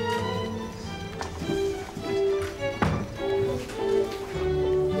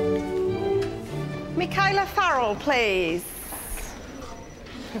 Michaela Farrell, please.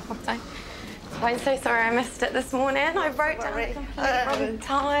 I'm so sorry I missed it this morning. I wrote down the complete wrong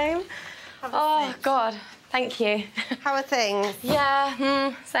time. Oh, God. Thank you. How are things?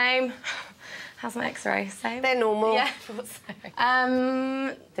 Yeah, same. How's my x-ray? Same? They're normal. Yeah, I thought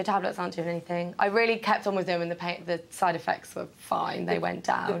so. The tablets aren't doing anything. I really kept on with them and the side effects were fine. They went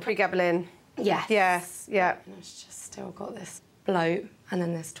down. The pregabalin? Yes. Yes, yeah. And it's just still got this bloat and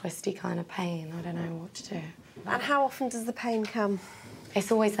then this twisty kind of pain. I don't know what to do. And how often does the pain come?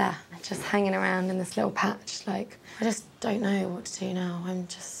 It's always there, just hanging around in this little patch. Like, I just don't know what to do now.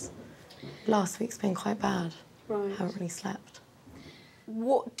 Last week's been quite bad. Right. I haven't really slept.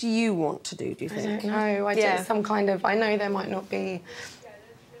 What do you want to do you think? I don't know. I do some kind of... I know there might not be...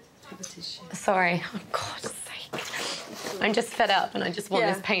 Sorry. Oh, God's sake. I'm just fed up and I just want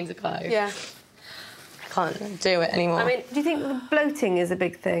this pain to go. Yeah. I can't do it anymore. I mean, do you think the bloating is a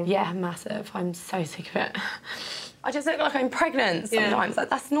big thing? Yeah, massive. I'm so sick of it. I just look like I'm pregnant sometimes. Like,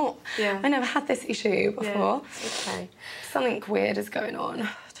 that's not... I never had this issue before. OK. Something weird is going on. I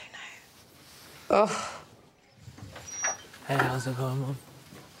don't know. Ugh. Hey, how's it going, Mum?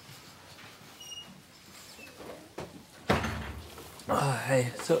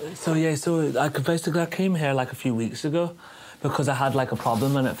 Hey, so I came here like a few weeks ago because I had like a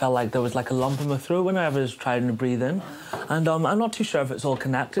problem and it felt like there was like a lump in my throat whenever I was trying to breathe in. And I'm not too sure if it's all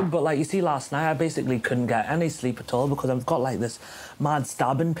connected, but like you see last night I basically couldn't get any sleep at all because I've got like this mad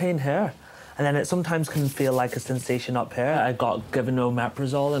stabbing pain here. And then it sometimes can feel like a sensation up here. I got given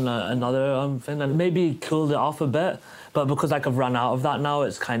omeprazole and another thing and maybe cooled it off a bit. But because like I've run out of that now,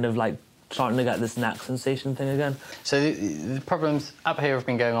 it's kind of like starting to get this neck sensation thing again. So the problems up here have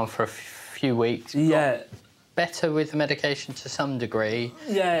been going on for a few weeks. Yeah. Better with the medication to some degree.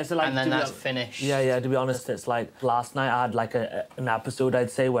 Yeah, so like... And then that's finished. Yeah, to be honest, it's like last night I had like an episode, I'd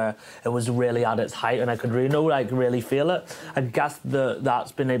say, where it was really at its height and I could really feel it. I guess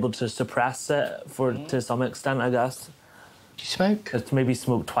that's been able to suppress it to some extent, I guess. Do you smoke? It's maybe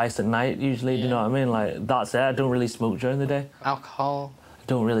smoke twice at night, usually, do you know what I mean? Like, that's it. I don't really smoke during the day. Alcohol? I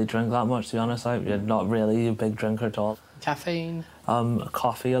don't really drink that much, to be honest. I'm not really a big drinker at all. Caffeine?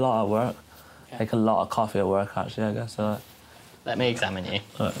 Coffee a lot at work. Like a lot of coffee at work, actually, I guess. Let me examine you.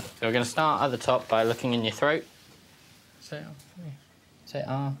 So we're going to start at the top by looking in your throat. Say it for me. Say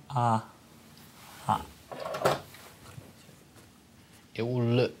ah. Ah. Ah. It all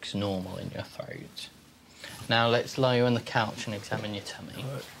looks normal in your throat. Now let's lie you on the couch and examine your tummy.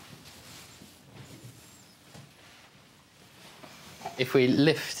 If we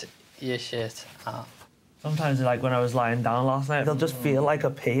lift your shit up. Sometimes, like, when I was lying down last night, they'll just feel like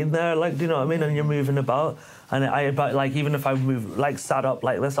a pain there, like, do you know what I mean? And you're moving about. And like, even if I move, like, sat up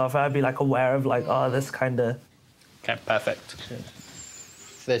like this, I'd be, like, aware of, like, oh, this kind of... OK, perfect.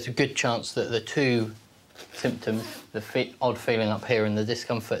 There's a good chance that the two symptoms, the odd feeling up here and the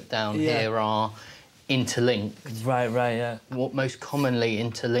discomfort down here, are interlinked. Right, yeah. What most commonly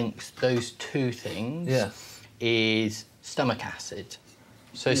interlinks those two things is stomach acid.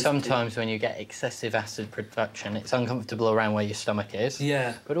 So sometimes when you get excessive acid production, it's uncomfortable around where your stomach is.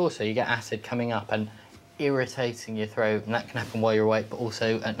 Yeah. But also you get acid coming up and irritating your throat, and that can happen while you're awake, but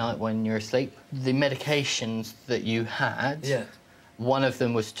also at night when you're asleep. The medications that you had, one of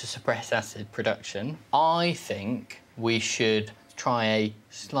them was to suppress acid production. I think we should try a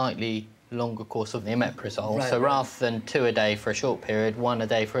slightly longer course of the omeprazole. So rather than 2 a day for a short period, 1 a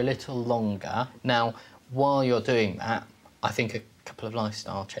day for a little longer. Now, while you're doing that, I think a couple of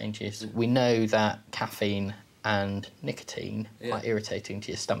lifestyle changes. We know that caffeine and nicotine are quite irritating to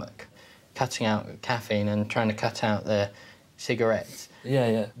your stomach. Cutting out caffeine and trying to cut out the cigarettes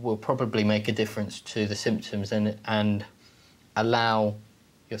will probably make a difference to the symptoms and allow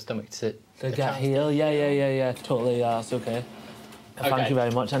your stomach to get healed. Yeah, totally, that's OK. Thank you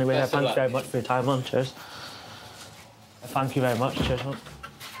very much, anyway. Thank you very much for your time, man. Cheers. Thank you very much. Cheers, man.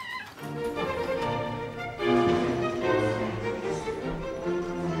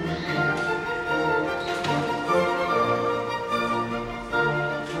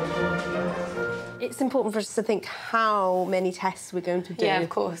 It's important for us to think how many tests we're going to do. Yeah, of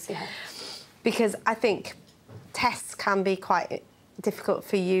course, yeah. Because I think tests can be quite difficult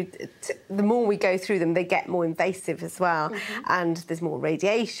for you. The more we go through them, they get more invasive as well. And there's more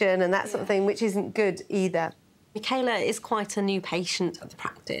radiation and that sort of thing, which isn't good either. Michaela is quite a new patient at the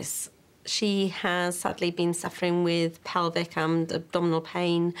practice. She has sadly been suffering with pelvic and abdominal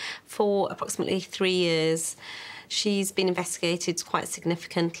pain for approximately 3 years. She's been investigated quite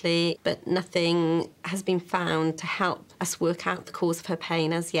significantly, but nothing has been found to help us work out the cause of her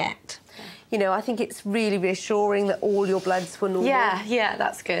pain as yet. You know, I think it's really reassuring that all your bloods were normal. Yeah,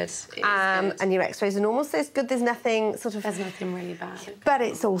 that's good. And your x-rays are normal, so it's good there's nothing sort of... There's nothing really bad. But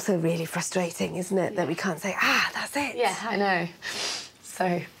it's also really frustrating, isn't it, that we can't say, that's it. Yeah, I know.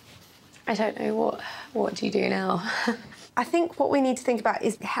 So, I don't know, what do you do now? I think what we need to think about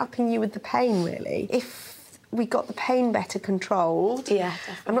is helping you with the pain, really. If we got the pain better controlled... Yeah,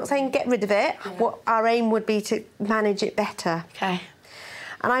 definitely. I'm not saying get rid of it. Yeah. What our aim would be to manage it better. OK.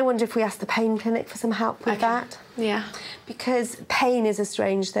 And I wonder if we ask the pain clinic for some help with that. Yeah. Because pain is a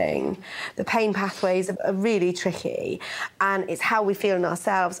strange thing. The pain pathways are really tricky, and it's how we feel in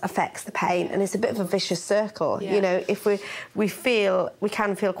ourselves affects the pain, and it's a bit of a vicious circle. Yeah. You know, if we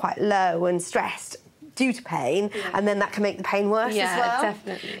can feel quite low and stressed due to pain, and then that can make the pain worse as well.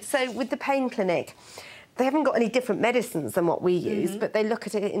 Definitely. So with the pain clinic, they haven't got any different medicines than what we use, but they look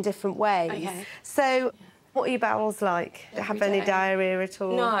at it in different ways. Okay. So what are your bowels like? Do you have any diarrhoea at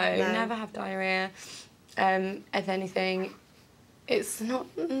all? No, never have diarrhoea. If anything, it's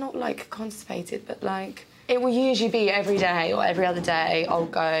not like constipated, but like it will usually be every day or every other day I'll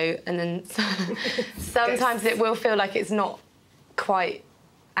go, and then sometimes it will feel like it's not quite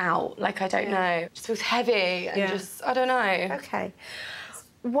out, like I don't know. It just feels heavy and just, I don't know. OK.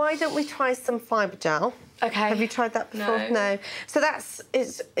 Why don't we try some fibre gel? OK. Have you tried that before? No. So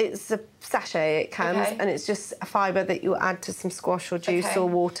it's a sachet, it comes, and it's just a fibre that you add to some squash or juice or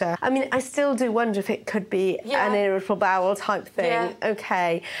water. I mean, I still do wonder if it could be an irritable bowel type thing. Yeah.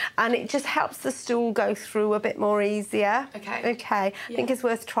 OK. And it just helps the stool go through a bit more easier. OK. OK. I think it's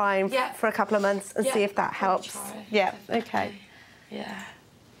worth trying for a couple of months and see if that helps. Yeah, OK. Yeah.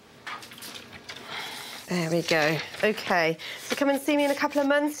 There we go. OK. So come and see me in a couple of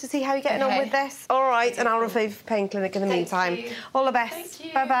months to see how you're getting on with this. All right, and I'll refer you for pain clinic in the meantime. You. All the best.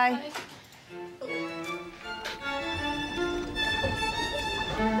 Bye-bye.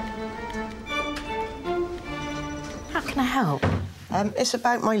 How can I help? It's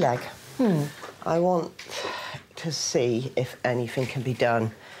about my leg. I want to see if anything can be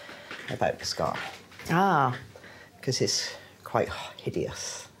done about the scar. Because it's quite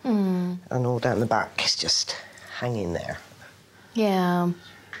hideous. And all down the back is just hanging there. Yeah.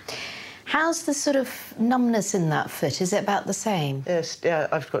 How's the sort of numbness in that foot? Is it about the same? Yes,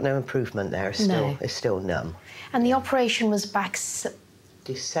 I've got no improvement there. It's still numb. And the operation was back...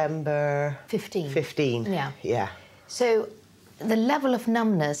 December... 15. 15. Yeah. Yeah. So the level of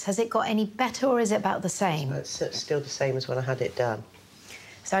numbness, has it got any better or is it about the same? It's still the same as when I had it done.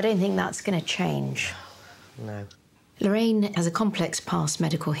 So I don't think that's going to change. No. Lorraine has a complex past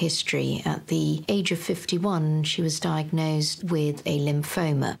medical history. At the age of 51, she was diagnosed with a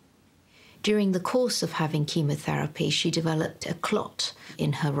lymphoma. During the course of having chemotherapy, she developed a clot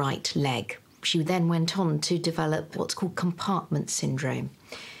in her right leg. She then went on to develop what's called compartment syndrome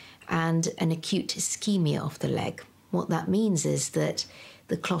and an acute ischemia of the leg. What that means is that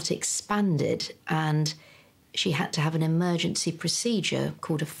the clot expanded and she had to have an emergency procedure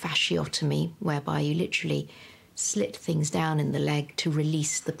called a fasciotomy, whereby you literally slit things down in the leg to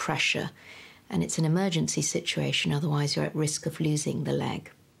release the pressure. And it's an emergency situation, otherwise you're at risk of losing the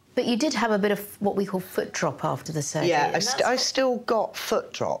leg. But you did have a bit of what we call foot drop after the surgery. Yeah, I still got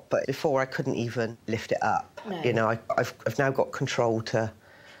foot drop, but before I couldn't even lift it up. No. You know, I've now got control to...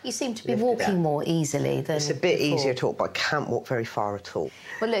 You seem to be walking more easily than It's a bit before. easier to walk, but I can't walk very far at all.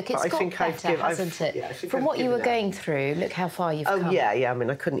 Well, look, it's got better, hasn't it? Yeah, From what you were going through, look how far you've come. Oh, yeah, I mean,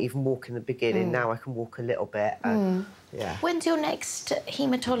 I couldn't even walk in the beginning. Now I can walk a little bit. Yeah. When's your next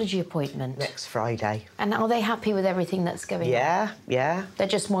haematology appointment? Next Friday. And are they happy with everything that's going on? Yeah. They're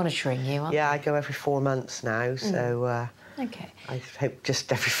just monitoring you, aren't they? Yeah, I go every 4 months now, so... OK. I hope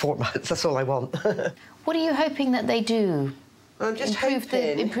just every 4 months, that's all I want. What are you hoping that they do? I'm just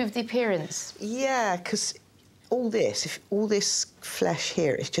improve the appearance. Yeah, because all this flesh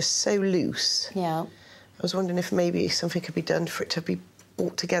here is just so loose. Yeah. I was wondering if maybe something could be done for it to be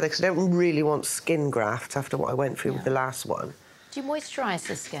brought together, because I don't really want skin graft after what I went through with the last one. Do you moisturise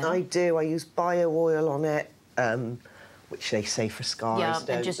the skin? I do. I use bio oil on it, which they say for scars,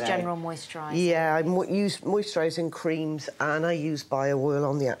 and just general moisturising. Yeah, I use moisturising creams and I use bio oil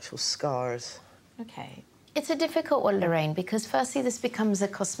on the actual scars. OK. It's a difficult one, Lorraine, because firstly, this becomes a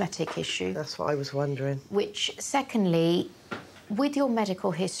cosmetic issue. That's what I was wondering. Which, secondly, with your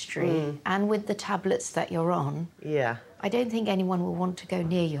medical history and with the tablets that you're on, yeah, I don't think anyone will want to go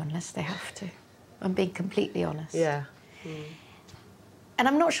near you unless they have to. I'm being completely honest. Yeah. And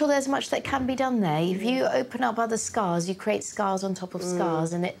I'm not sure there's much that can be done there. If you open up other scars, you create scars on top of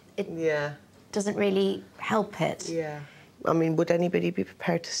scars, and it doesn't really help it. Yeah. I mean, would anybody be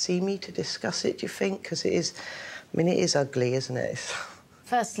prepared to see me to discuss it, do you think? Because it is, I mean, it is ugly, isn't it?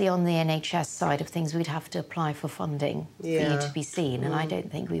 Firstly, on the NHS side of things, we'd have to apply for funding for you to be seen, and I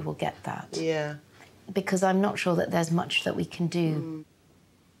don't think we will get that. Yeah. Because I'm not sure that there's much that we can do.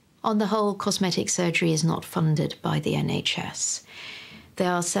 On the whole, cosmetic surgery is not funded by the NHS.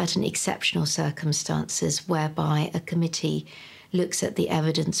 There are certain exceptional circumstances whereby a committee looks at the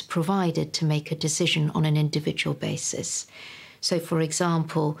evidence provided to make a decision on an individual basis. So, for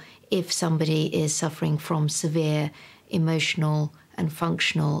example, if somebody is suffering from severe emotional and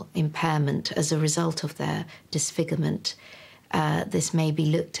functional impairment as a result of their disfigurement, this may be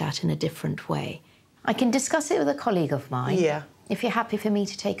looked at in a different way. I can discuss it with a colleague of mine. Yeah. If you're happy for me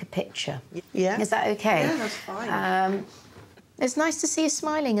to take a picture. Yeah. Is that OK? Yeah, that's fine. It's nice to see you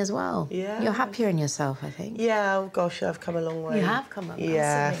smiling as well. Yeah. You're happier in yourself, I think. Yeah, oh gosh, I've come a long way. You have come a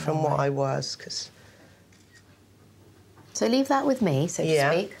Yeah, from what I was, because... So leave that with me, so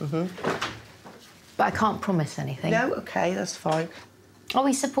to speak. But I can't promise anything. No, OK, that's fine. Are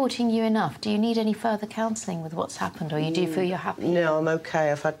we supporting you enough? Do you need any further counselling with what's happened, or you do feel you're happy? No, I'm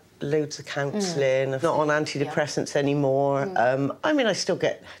OK. I've had loads of counselling. I'm not on antidepressants anymore. I mean, I still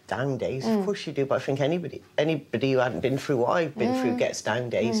get down days. Of course you do, but I think anybody who hadn't been through what I've been through gets down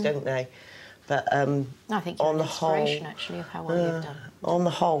days, don't they? But I think you're on the an inspiration, actually, of how well you've done. On the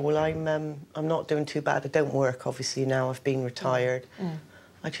whole, I'm not doing too bad. I don't work, obviously, now. I've been retired.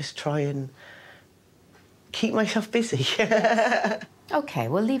 I just try and keep myself busy. OK,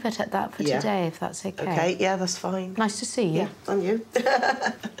 we'll leave it at that for today, if that's OK. OK, yeah, that's fine. Nice to see you. Yeah, and you.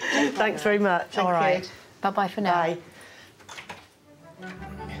 Thanks very much. All right. Bye-bye for now. Bye.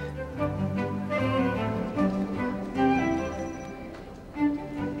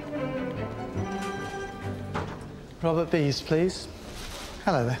 Robert Bees, please.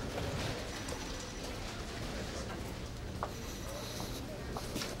 Hello there.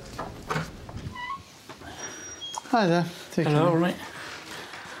 Hi there. Hello, all right.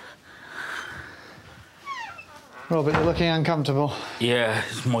 Robert, you're looking uncomfortable. Yeah,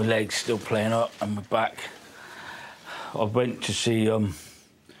 it's my legs still playing up and my back. I went to see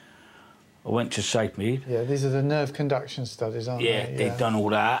Sapemead. Yeah, these are the nerve conduction studies, aren't Yeah, they? they'd done all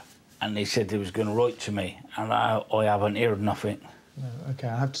that, and they said they was going to write to me, and I haven't heard nothing. No, OK,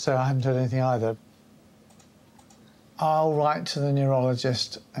 I have to say I haven't heard anything either. I'll write to the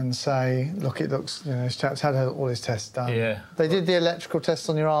neurologist and say, look, it looks, you know, this chap's had all his tests done. Yeah. They did the electrical tests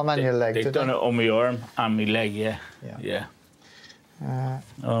on your arm and your leg, They've done it on my arm and my leg, yeah.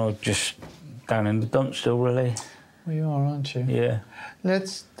 Oh, just down in the dumps still, really. Well, you are, aren't you? Yeah.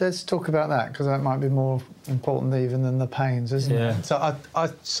 Let's talk about that, because that might be more important even than the pains, isn't it? So I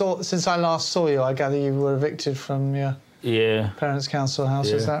saw, since I last saw you, I gather you were evicted from your parents' council house,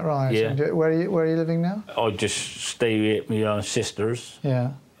 is that right? Yeah. Where are you living now? I just stay with my sisters.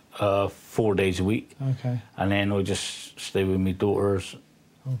 Yeah. 4 days a week. OK. And then I just stay with my daughters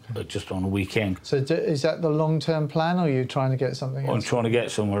just on the weekend. So is that the long-term plan, or are you trying to get something else? I'm trying to get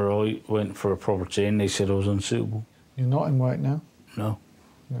somewhere. I went for a property and they said I was unsuitable. You're not in work now? No.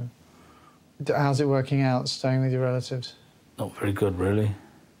 No. How's it working out, staying with your relatives? Not very good, really.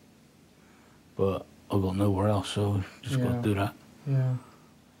 But I've got nowhere else, so just got to do that. Yeah.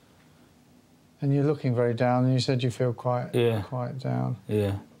 And you're looking very down, and you said you feel quite down.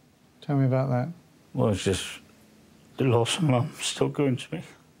 Yeah. Tell me about that. Well, it's just the loss of mum still going to me.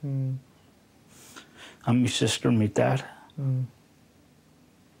 Mm. And my sister and my dad. Mm.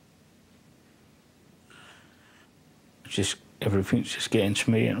 Just everything's just getting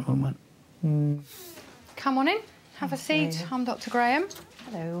to me at the moment. Mm. Come on in, have a seat. I'm Dr. Graham.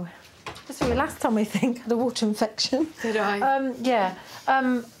 Hello. So last time I think had a water infection. Did I? Yeah.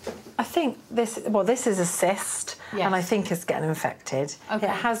 I think this is a cyst, and I think it's getting infected. Okay. It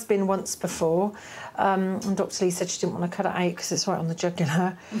has been once before, and Dr. Lee said she didn't want to cut it out because it's right on the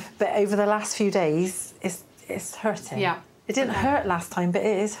jugular. But over the last few days, it's hurting. Yeah. It didn't hurt last time, but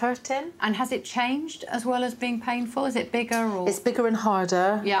it is hurting. And has it changed as well as being painful? Is it bigger or...? It's bigger and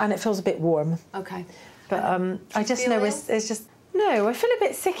harder, and it feels a bit warm. OK. But I just feel know ill? it's just... No, I feel a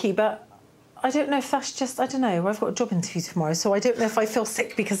bit sicky, but I don't know if that's just, I don't know, I've got a job interview tomorrow, so I don't know if I feel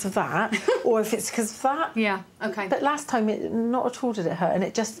sick because of that or if it's because of that. Yeah, OK. But last time, it not at all did it hurt, and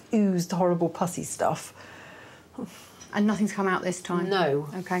it just oozed horrible pussy stuff. And nothing's come out this time? No.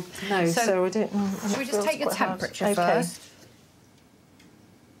 OK. No, so I don't know. Should we just take your temperature OK. first?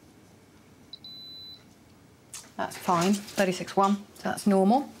 That's fine, 36.1, so that's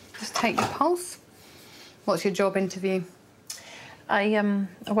normal. Just take your pulse. What's your job interview? I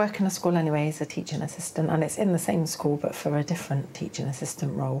work in a school anyway as a teaching assistant, and it's in the same school but for a different teaching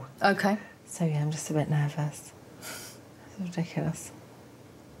assistant role. OK. So, yeah, I'm just a bit nervous. It's ridiculous.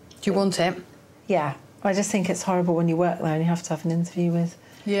 Do you want it? Yeah. I just think it's horrible when you work there and you have to have an interview with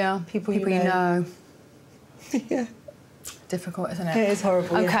people you know. Yeah. Difficult, isn't it? It is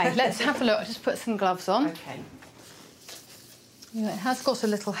horrible, OK, yeah. let's have a look. I'll just put some gloves on. OK. Yeah, it has got a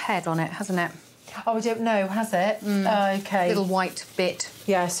little head on it, hasn't it? Oh, I don't know, has it? OK. Little white bit.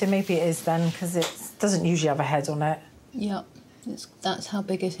 Yeah, so maybe it is then, because it doesn't usually have a head on it. Yeah, that's how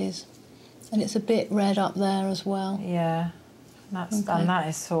big it is. And it's a bit red up there as well. Yeah. And that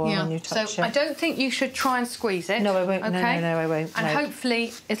is sore when you touch it. So I don't think you should try and squeeze it. No, I won't. Okay? No, I won't. And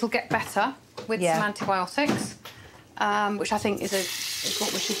hopefully it'll get better with some antibiotics, which I think is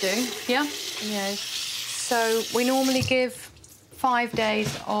what we should do. Yeah? Yeah. So we normally give 5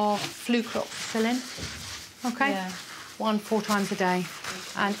 days of flucloxacillin, OK? Yeah. 4 times a day.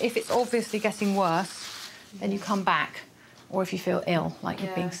 And if it's obviously getting worse, then you come back. Or if you feel ill, like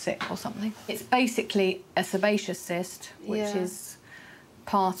you're being sick or something. It's basically a sebaceous cyst, which is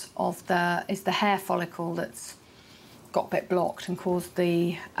part of the hair follicle that's got a bit blocked and caused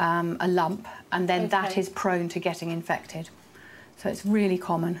a lump, and then that is prone to getting infected. So it's really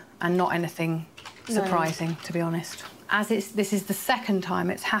common and not anything surprising, to be honest. As this is the second time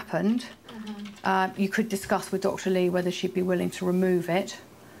it's happened, you could discuss with Dr. Lee whether she'd be willing to remove it.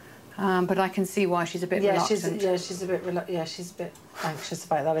 But I can see why she's a bit reluctant. She's a bit anxious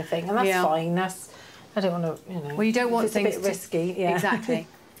about that, I think, and that's fine. I don't want to, Well, you don't want it's things a bit risky. Yeah. Exactly.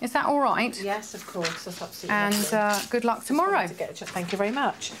 Is that all right? Yes, of course. That's absolutely. And good luck tomorrow. Thank you very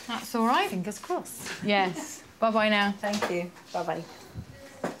much. That's all right. Fingers crossed. Yes. Bye-bye now. Thank you. Bye-bye.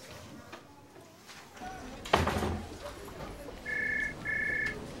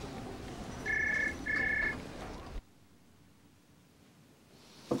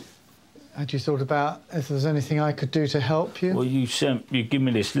 Had you thought about if there's anything I could do to help you? Well, you give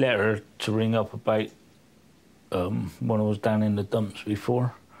me this letter to ring up about when I was down in the dumps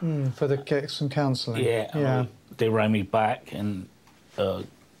before. For get some counselling. Yeah. They rang me back and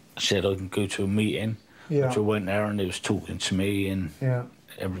said I can go to a meeting. Yeah. Which I went there and they was talking to me and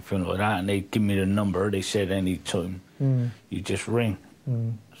everything like that. And they give me the number. They said any time you just ring.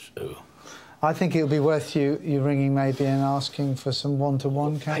 So. I think it would be worth you ringing maybe and asking for some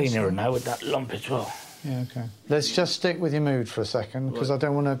one-to-one counselling. Pain her now with that lump as well. Yeah, OK. Let's just stick with your mood for a second, because I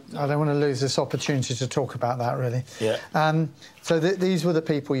don't want to lose this opportunity to talk about that, really. Yeah. So these were the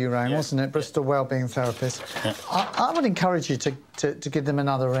people you rang, wasn't it? Bristol Wellbeing Therapists. Yeah. I would encourage you to give them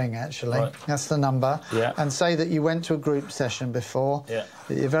another ring, actually. Right. That's the number. Yeah. And say that you went to a group session before, that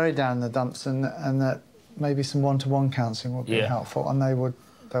you're very down in the dumps, and that maybe some one-to-one counselling would be helpful, and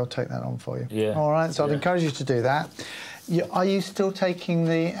they'll take that on for you. Yeah. All right, so I'd encourage you to do that. Are you still taking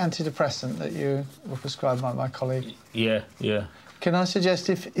the antidepressant that you were prescribed by my colleague? Yeah, yeah. Can I suggest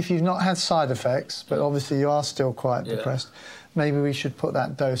if you've not had side effects, but obviously you are still quite depressed, maybe we should put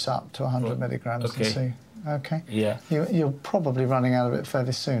that dose up to 100 milligrams and see. OK? Yeah. You're probably running out of it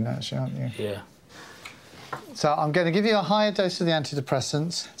fairly soon, actually, aren't you? Yeah. So I'm going to give you a higher dose of the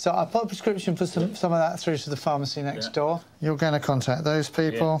antidepressants. So I'll put a prescription for some of that through to the pharmacy next door. You're going to contact those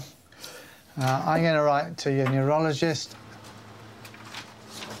people. I'm going to write to your neurologist.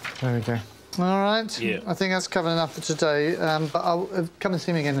 There we go. All right. Yeah. I think that's covered enough for today. But I'll come and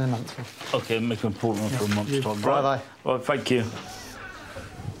see me again in a month. OK, make an appointment for a month's time. Bye-bye. Right, thank you.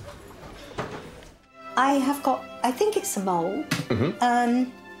 I have got, I think it's a mole,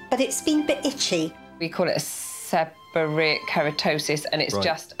 but it's been a bit itchy. We call it a seborrheic keratosis, and it's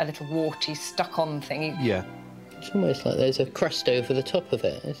just a little warty, stuck-on thing. Yeah. It's almost like there's a crust over the top of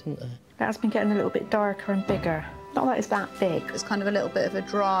it, isn't there? It has been getting a little bit darker and bigger. Not that it's that big. It's kind of a little bit of a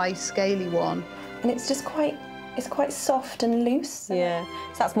dry, scaly one. And it's just quite soft and loose. Yeah,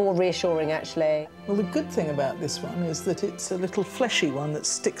 so that's more reassuring, actually. Well, the good thing about this one is that it's a little fleshy one that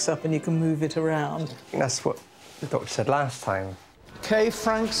sticks up and you can move it around. That's what the doctor said last time. Kay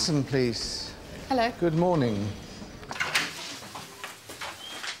Frankson, please. Hello. Good morning.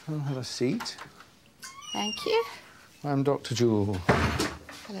 I'll have a seat. Thank you. I'm Dr. Jewell.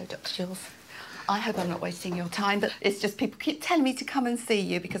 Hello, Dr. Jules. I hope I'm not wasting your time, but it's just people keep telling me to come and see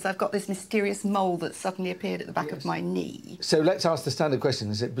you because I've got this mysterious mole that's suddenly appeared at the back of my knee. So let's ask the standard question.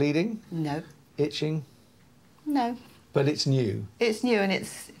 Is it bleeding? No. Itching? No. But it's new? It's new and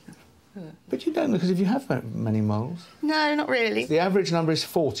it's... But you don't, because if you have many moles... No, not really. The average number is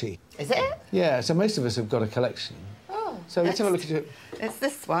 40. Is it? Yeah, so most of us have got a collection. Oh. So let's have a look at it. It's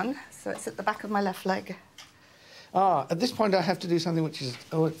this one, so it's at the back of my left leg. Ah, at this point I have to do something which is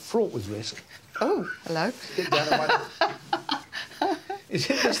fraught with risk. Oh, hello. Get down on my... Is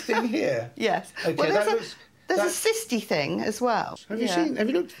it this thing here? Yes. Okay, Well, there's a cysty thing as well. Have you seen? Have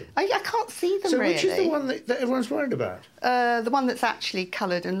you looked at them? I can't see them so really. which is the one that everyone's worried about? The one that's actually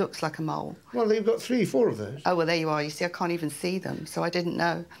coloured and looks like a mole. Well, they've got 3, 4 of those. Oh, well, there you are. You see, I can't even see them, so I didn't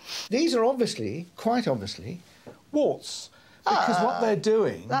know. These are obviously, quite obviously, warts. Because what they're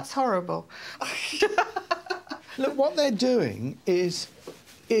doing... That's horrible. Look, what they're doing is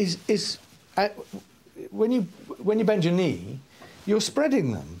when you bend your knee, you're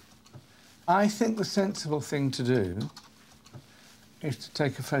spreading them. I think the sensible thing to do is to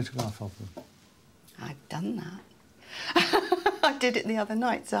take a photograph of them. I've done that. I did it the other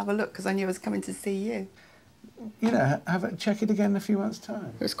night to have a look because I knew I was coming to see you. You know, check it again in a few months'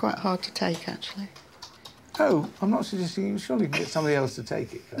 time. It was quite hard to take, actually. Oh, I'm not suggesting you. Surely you can get somebody else to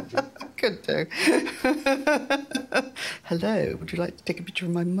take it, can't you? Could do. Hello, would you like to take a picture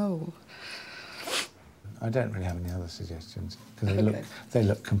of my mole? I don't really have any other suggestions because they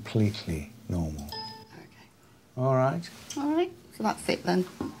look completely normal. Okay. All right. All right. So that's it then.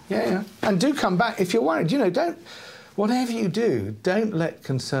 Yeah, yeah. And do come back if you're worried. You know, don't. Whatever you do, don't let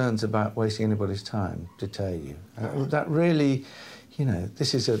concerns about wasting anybody's time deter you. That really, you know,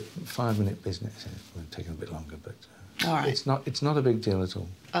 this is a 5-minute business. It will take a bit longer, but all right. It's not a big deal at all.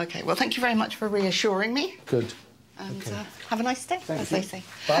 Okay. Well, thank you very much for reassuring me. Good. And okay. Have a nice day, as they say.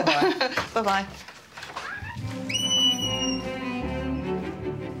 Bye-bye. Bye-bye.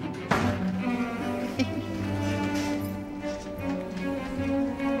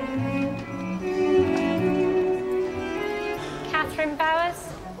 Catherine Bowers.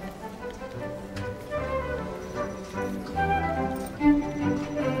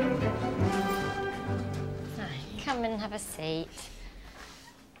 Come and have a seat.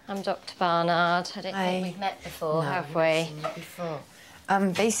 I'm Dr. Barnard. I don't think we've met before, have we? Seen you before.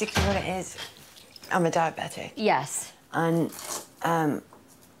 Basically what it is, I'm a diabetic. Yes. And I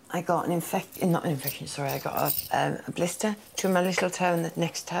got I got a blister to my little toe and the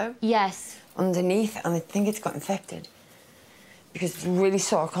next toe. Yes. Underneath, and I think it's got infected. Because it's really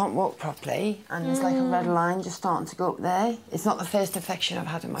sore, I can't walk properly, and there's like a red line just starting to go up there. It's not the first infection I've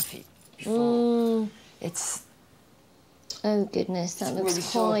had in my feet before. It's... Oh, goodness, that looks really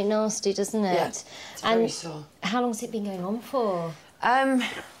quite nasty, doesn't it? Yeah, it's very sore. How long's it been going on for?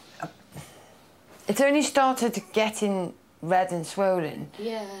 It's only started getting red and swollen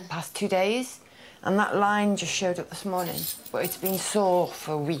past 2 days, and that line just showed up this morning, but it's been sore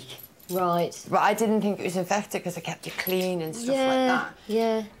for a week. Right. But I didn't think it was infected because I kept it clean and stuff like that.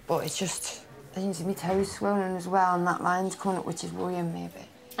 Yeah. But it's just, I think my toes swollen as well, and that line's coming up, which is worrying me a bit.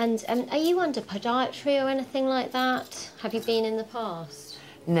 And are you under podiatry or anything like that? Have you been in the past?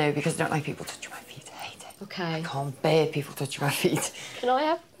 No, because I don't like people touching my feet. I hate it. Okay. I can't bear people touching my feet. Can I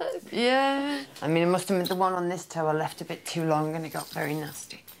have a look? Yeah. I mean, I must admit the one on this toe I left a bit too long and it got very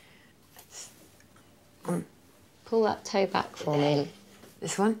nasty. Pull that toe back for me.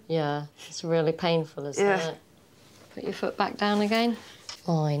 This one? Yeah. It's really painful, isn't it? Put your foot back down again.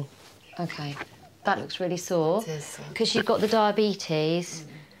 Fine. Okay. That looks really sore. It is sore. Because you've got the diabetes,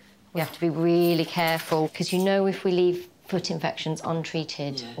 we have to be really careful, because you know if we leave foot infections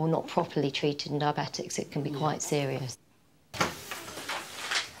untreated or not properly treated in diabetics, it can be quite serious.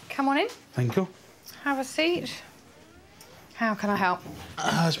 Come on in. Thank you. Have a seat. How can I help?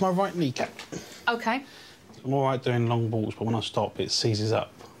 It's my right kneecap. OK. I'm all right doing long walks, but when I stop, it seizes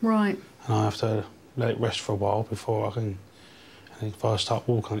up. Right. And I have to let it rest for a while before I can... And if I start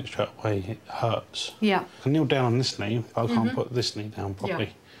walking it straight away, it hurts. Yeah. I can kneel down on this knee, but I can't put this knee down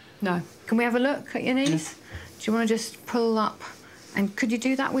properly. No. Can we have a look at your knees? Do you want to just pull up? And could you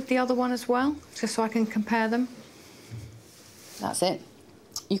do that with the other one as well, just so I can compare them? That's it.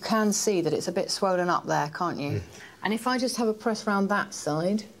 You can see that it's a bit swollen up there, can't you? And if I just have a press round that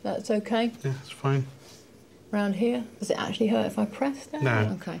side, that's OK? Yeah, that's fine. Round here? Does it actually hurt if I press there?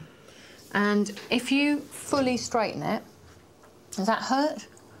 No. OK. And if you fully straighten it, does that hurt?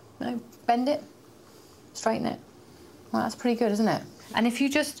 No? Bend it? Straighten it? Well, that's pretty good, isn't it? And if you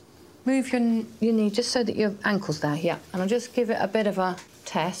just move your knee just so that your ankle's there, yeah. And I'll just give it a bit of a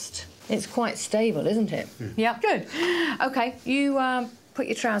test. It's quite stable, isn't it? Yeah. Good. OK, you Put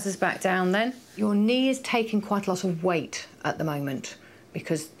your trousers back down then. Your knee is taking quite a lot of weight at the moment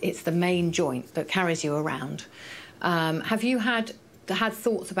because it's the main joint that carries you around. Have you had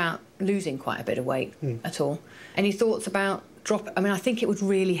thoughts about losing quite a bit of weight at all? Any thoughts about I mean, I think it would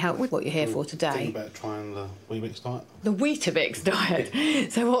really help with what you're here for today. Think about trying the Weetabix diet. The Weetabix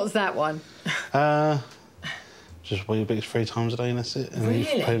diet? So what's that one? Just Weetabix 3 times a day and that's it. And Really?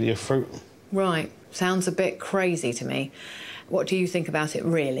 then you plenty of fruit. Right. Sounds a bit crazy to me. What do you think about it,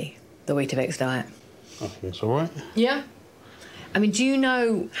 really, the Weetabix diet? I think it's all right. Yeah? I mean, do you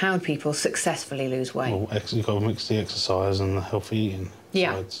know how people successfully lose weight? Well, you've got to mix the exercise and the healthy eating.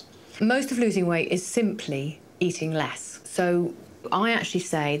 Yeah. sides. Most of losing weight is simply eating less. So I actually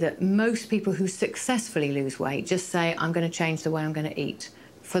say that most people who successfully lose weight just say, I'm going to change the way I'm going to eat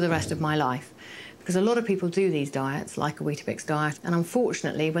for the rest of my life. Because a lot of people do these diets, like a Weetabix diet, and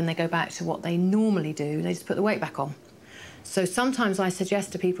unfortunately, when they go back to what they normally do, they just put the weight back on. So sometimes I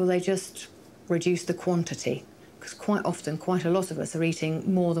suggest to people they just reduce the quantity, because quite often, quite a lot of us are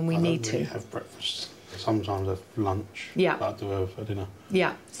eating more than we need to. I don't really have breakfast. Sometimes I have lunch. Yeah. But I do have for dinner.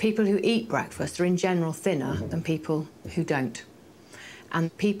 Yeah. People who eat breakfast are in general thinner than people who don't.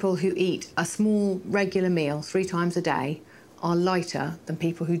 And people who eat a small regular meal 3 times a day are lighter than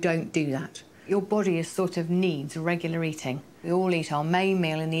people who don't do that. Your body is sort of needs regular eating. We all eat our main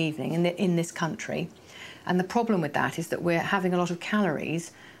meal in the evening in this country. And the problem with that is that we're having a lot of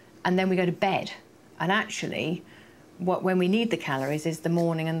calories and then we go to bed. And actually, when we need the calories is the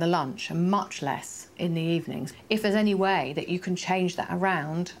morning and the lunch, and much less in the evenings. If there's any way that you can change that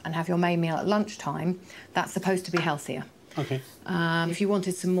around and have your main meal at lunchtime, that's supposed to be healthier. Okay. If you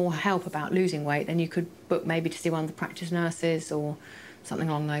wanted some more help about losing weight, then you could book maybe to see one of the practice nurses or something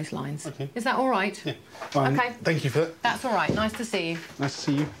along those lines. Okay. Is that all right? Yeah. Okay. Thank you for that. That's all right. Nice to see you. Nice to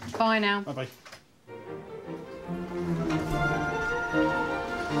see you. Bye now. Bye-bye.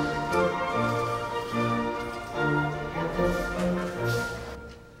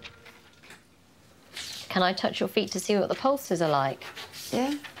 Can I touch your feet to see what the pulses are like?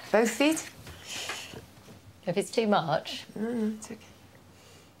 Yeah, both feet. If it's too much. It's okay.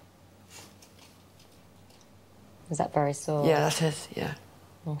 Is that very sore? Yeah, that is, yeah.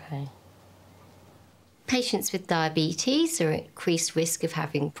 Okay. Patients with diabetes are at increased risk of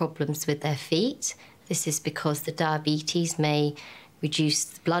having problems with their feet. This is because the diabetes may reduce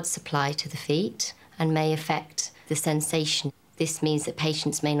the blood supply to the feet and may affect the sensation. This means that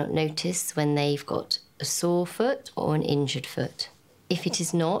patients may not notice when they've got a sore foot or an injured foot. If it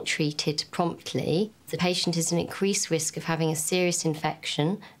is not treated promptly, the patient is at increased risk of having a serious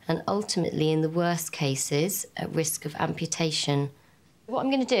infection and ultimately, in the worst cases, at risk of amputation. What I'm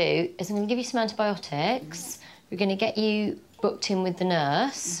going to do is I'm going to give you some antibiotics. We're going to get you booked in with the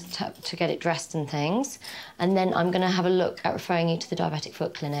nurse to get it dressed and things, and then I'm going to have a look at referring you to the diabetic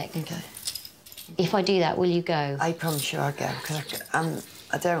foot clinic. Okay. If I do that, will you go? I promise you I'll go, because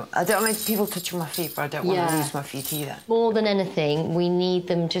I don't like people touching my feet, but I don't want to lose my feet either. More than anything, we need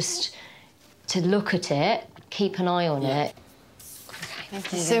them just to look at it, keep an eye on it.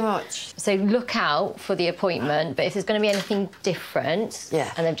 Thank you so much. So look out for the appointment, but if there's going to be anything different,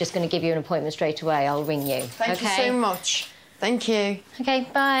 and they're just going to give you an appointment straight away, I'll ring you. Thank you so much. Thank you. Okay,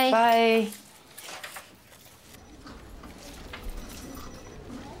 bye. Bye.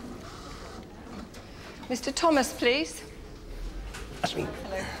 Mr. Thomas, please. That's me.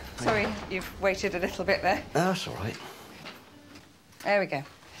 Hello. Sorry, you've waited a little bit there. That's all right. There we go.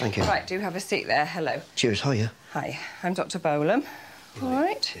 Thank you. Right, do have a seat there. Hello. Cheers, hiya. Hi, I'm Dr. Bolam. All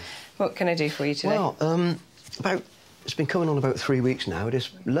right. What can I do for you today? Well, it's been coming on about 3 weeks now, this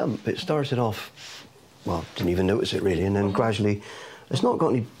lump. It started off, well, didn't even notice it really, and then gradually, it's not got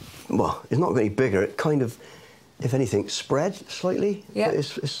any bigger. It kind of, if anything, spread slightly. Yeah.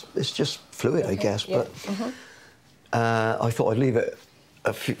 It's just fluid, I guess, Yeah. but I thought I'd leave it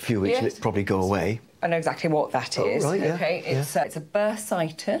a few weeks and it'd probably go away. I know exactly what that is. Right, yeah, Okay, it's a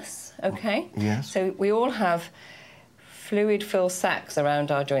bursitis. Okay. Yes. So we all have fluid-filled sacs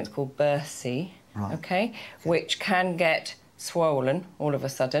around our joints called bursae. Right. Okay, which can get swollen all of a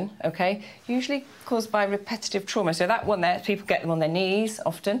sudden, okay? Usually caused by repetitive trauma. So that one there, people get them on their knees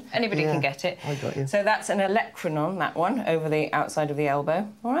often. Anybody can get it. I got you. So that's an olecranon, that one, over the outside of the elbow.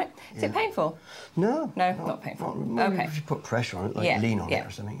 All right? Is it painful? No. No, not painful. Maybe if you put pressure on it, like lean on it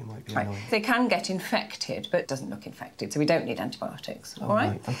or something, it might be annoying. They can get infected, but it doesn't look infected, so we don't need antibiotics, Oh, all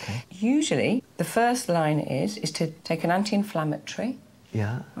right? Okay. Usually, the first line is to take an anti-inflammatory,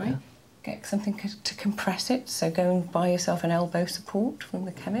 Yeah. right? Get something to compress it, so go and buy yourself an elbow support from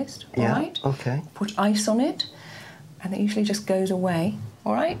the chemist, all Yeah. right? Okay. Put ice on it, and it usually just goes away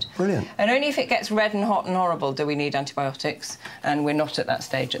all right? Brilliant. And only if it gets red and hot and horrible do we need antibiotics, and we're not at that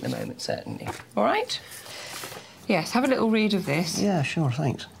stage at the moment, certainly. All right? Yes, have a little read of this. Yeah, sure,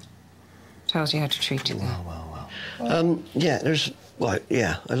 thanks. Tells you how to treat it. Well.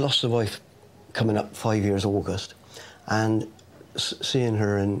 Yeah, I lost a wife coming up 5 years August, and seeing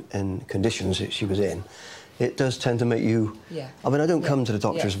her in conditions that she was in, it does tend to make you... Yeah. I mean, I don't come to the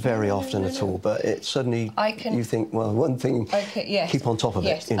doctors very often at all, but it suddenly... you think, well, one thing, keep on top of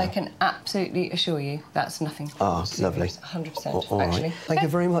it, you know. I can absolutely assure you that's nothing. Ah, lovely. 100%, all right. actually. Thank you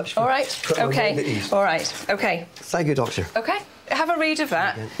very much. All right, OK. All right, OK. Thank you, Doctor. OK, have a read of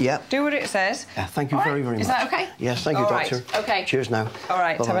that. Yeah. Do what it says. Yeah, thank you very much. Is that OK? Yes, thank you, Doctor. Right. OK. Cheers now. All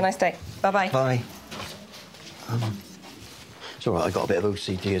right, Bye-bye. have a nice day. Bye-bye. Bye. It's all right, I got a bit of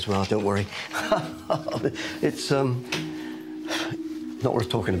OCD as well, don't worry. It's, not worth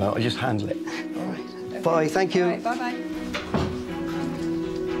talking about, I just handle it. All right. Okay. Bye, thank you. All right, bye-bye.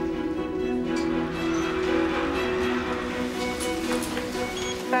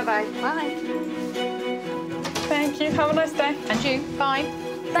 Bye-bye. Bye. Thank you. Have a nice day. And you. Bye.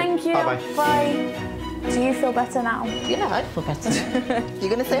 Thank you. Bye-bye. Bye. Do you feel better now? Yeah, I feel better. You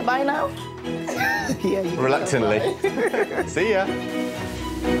going to say bye now? Reluctantly. See ya.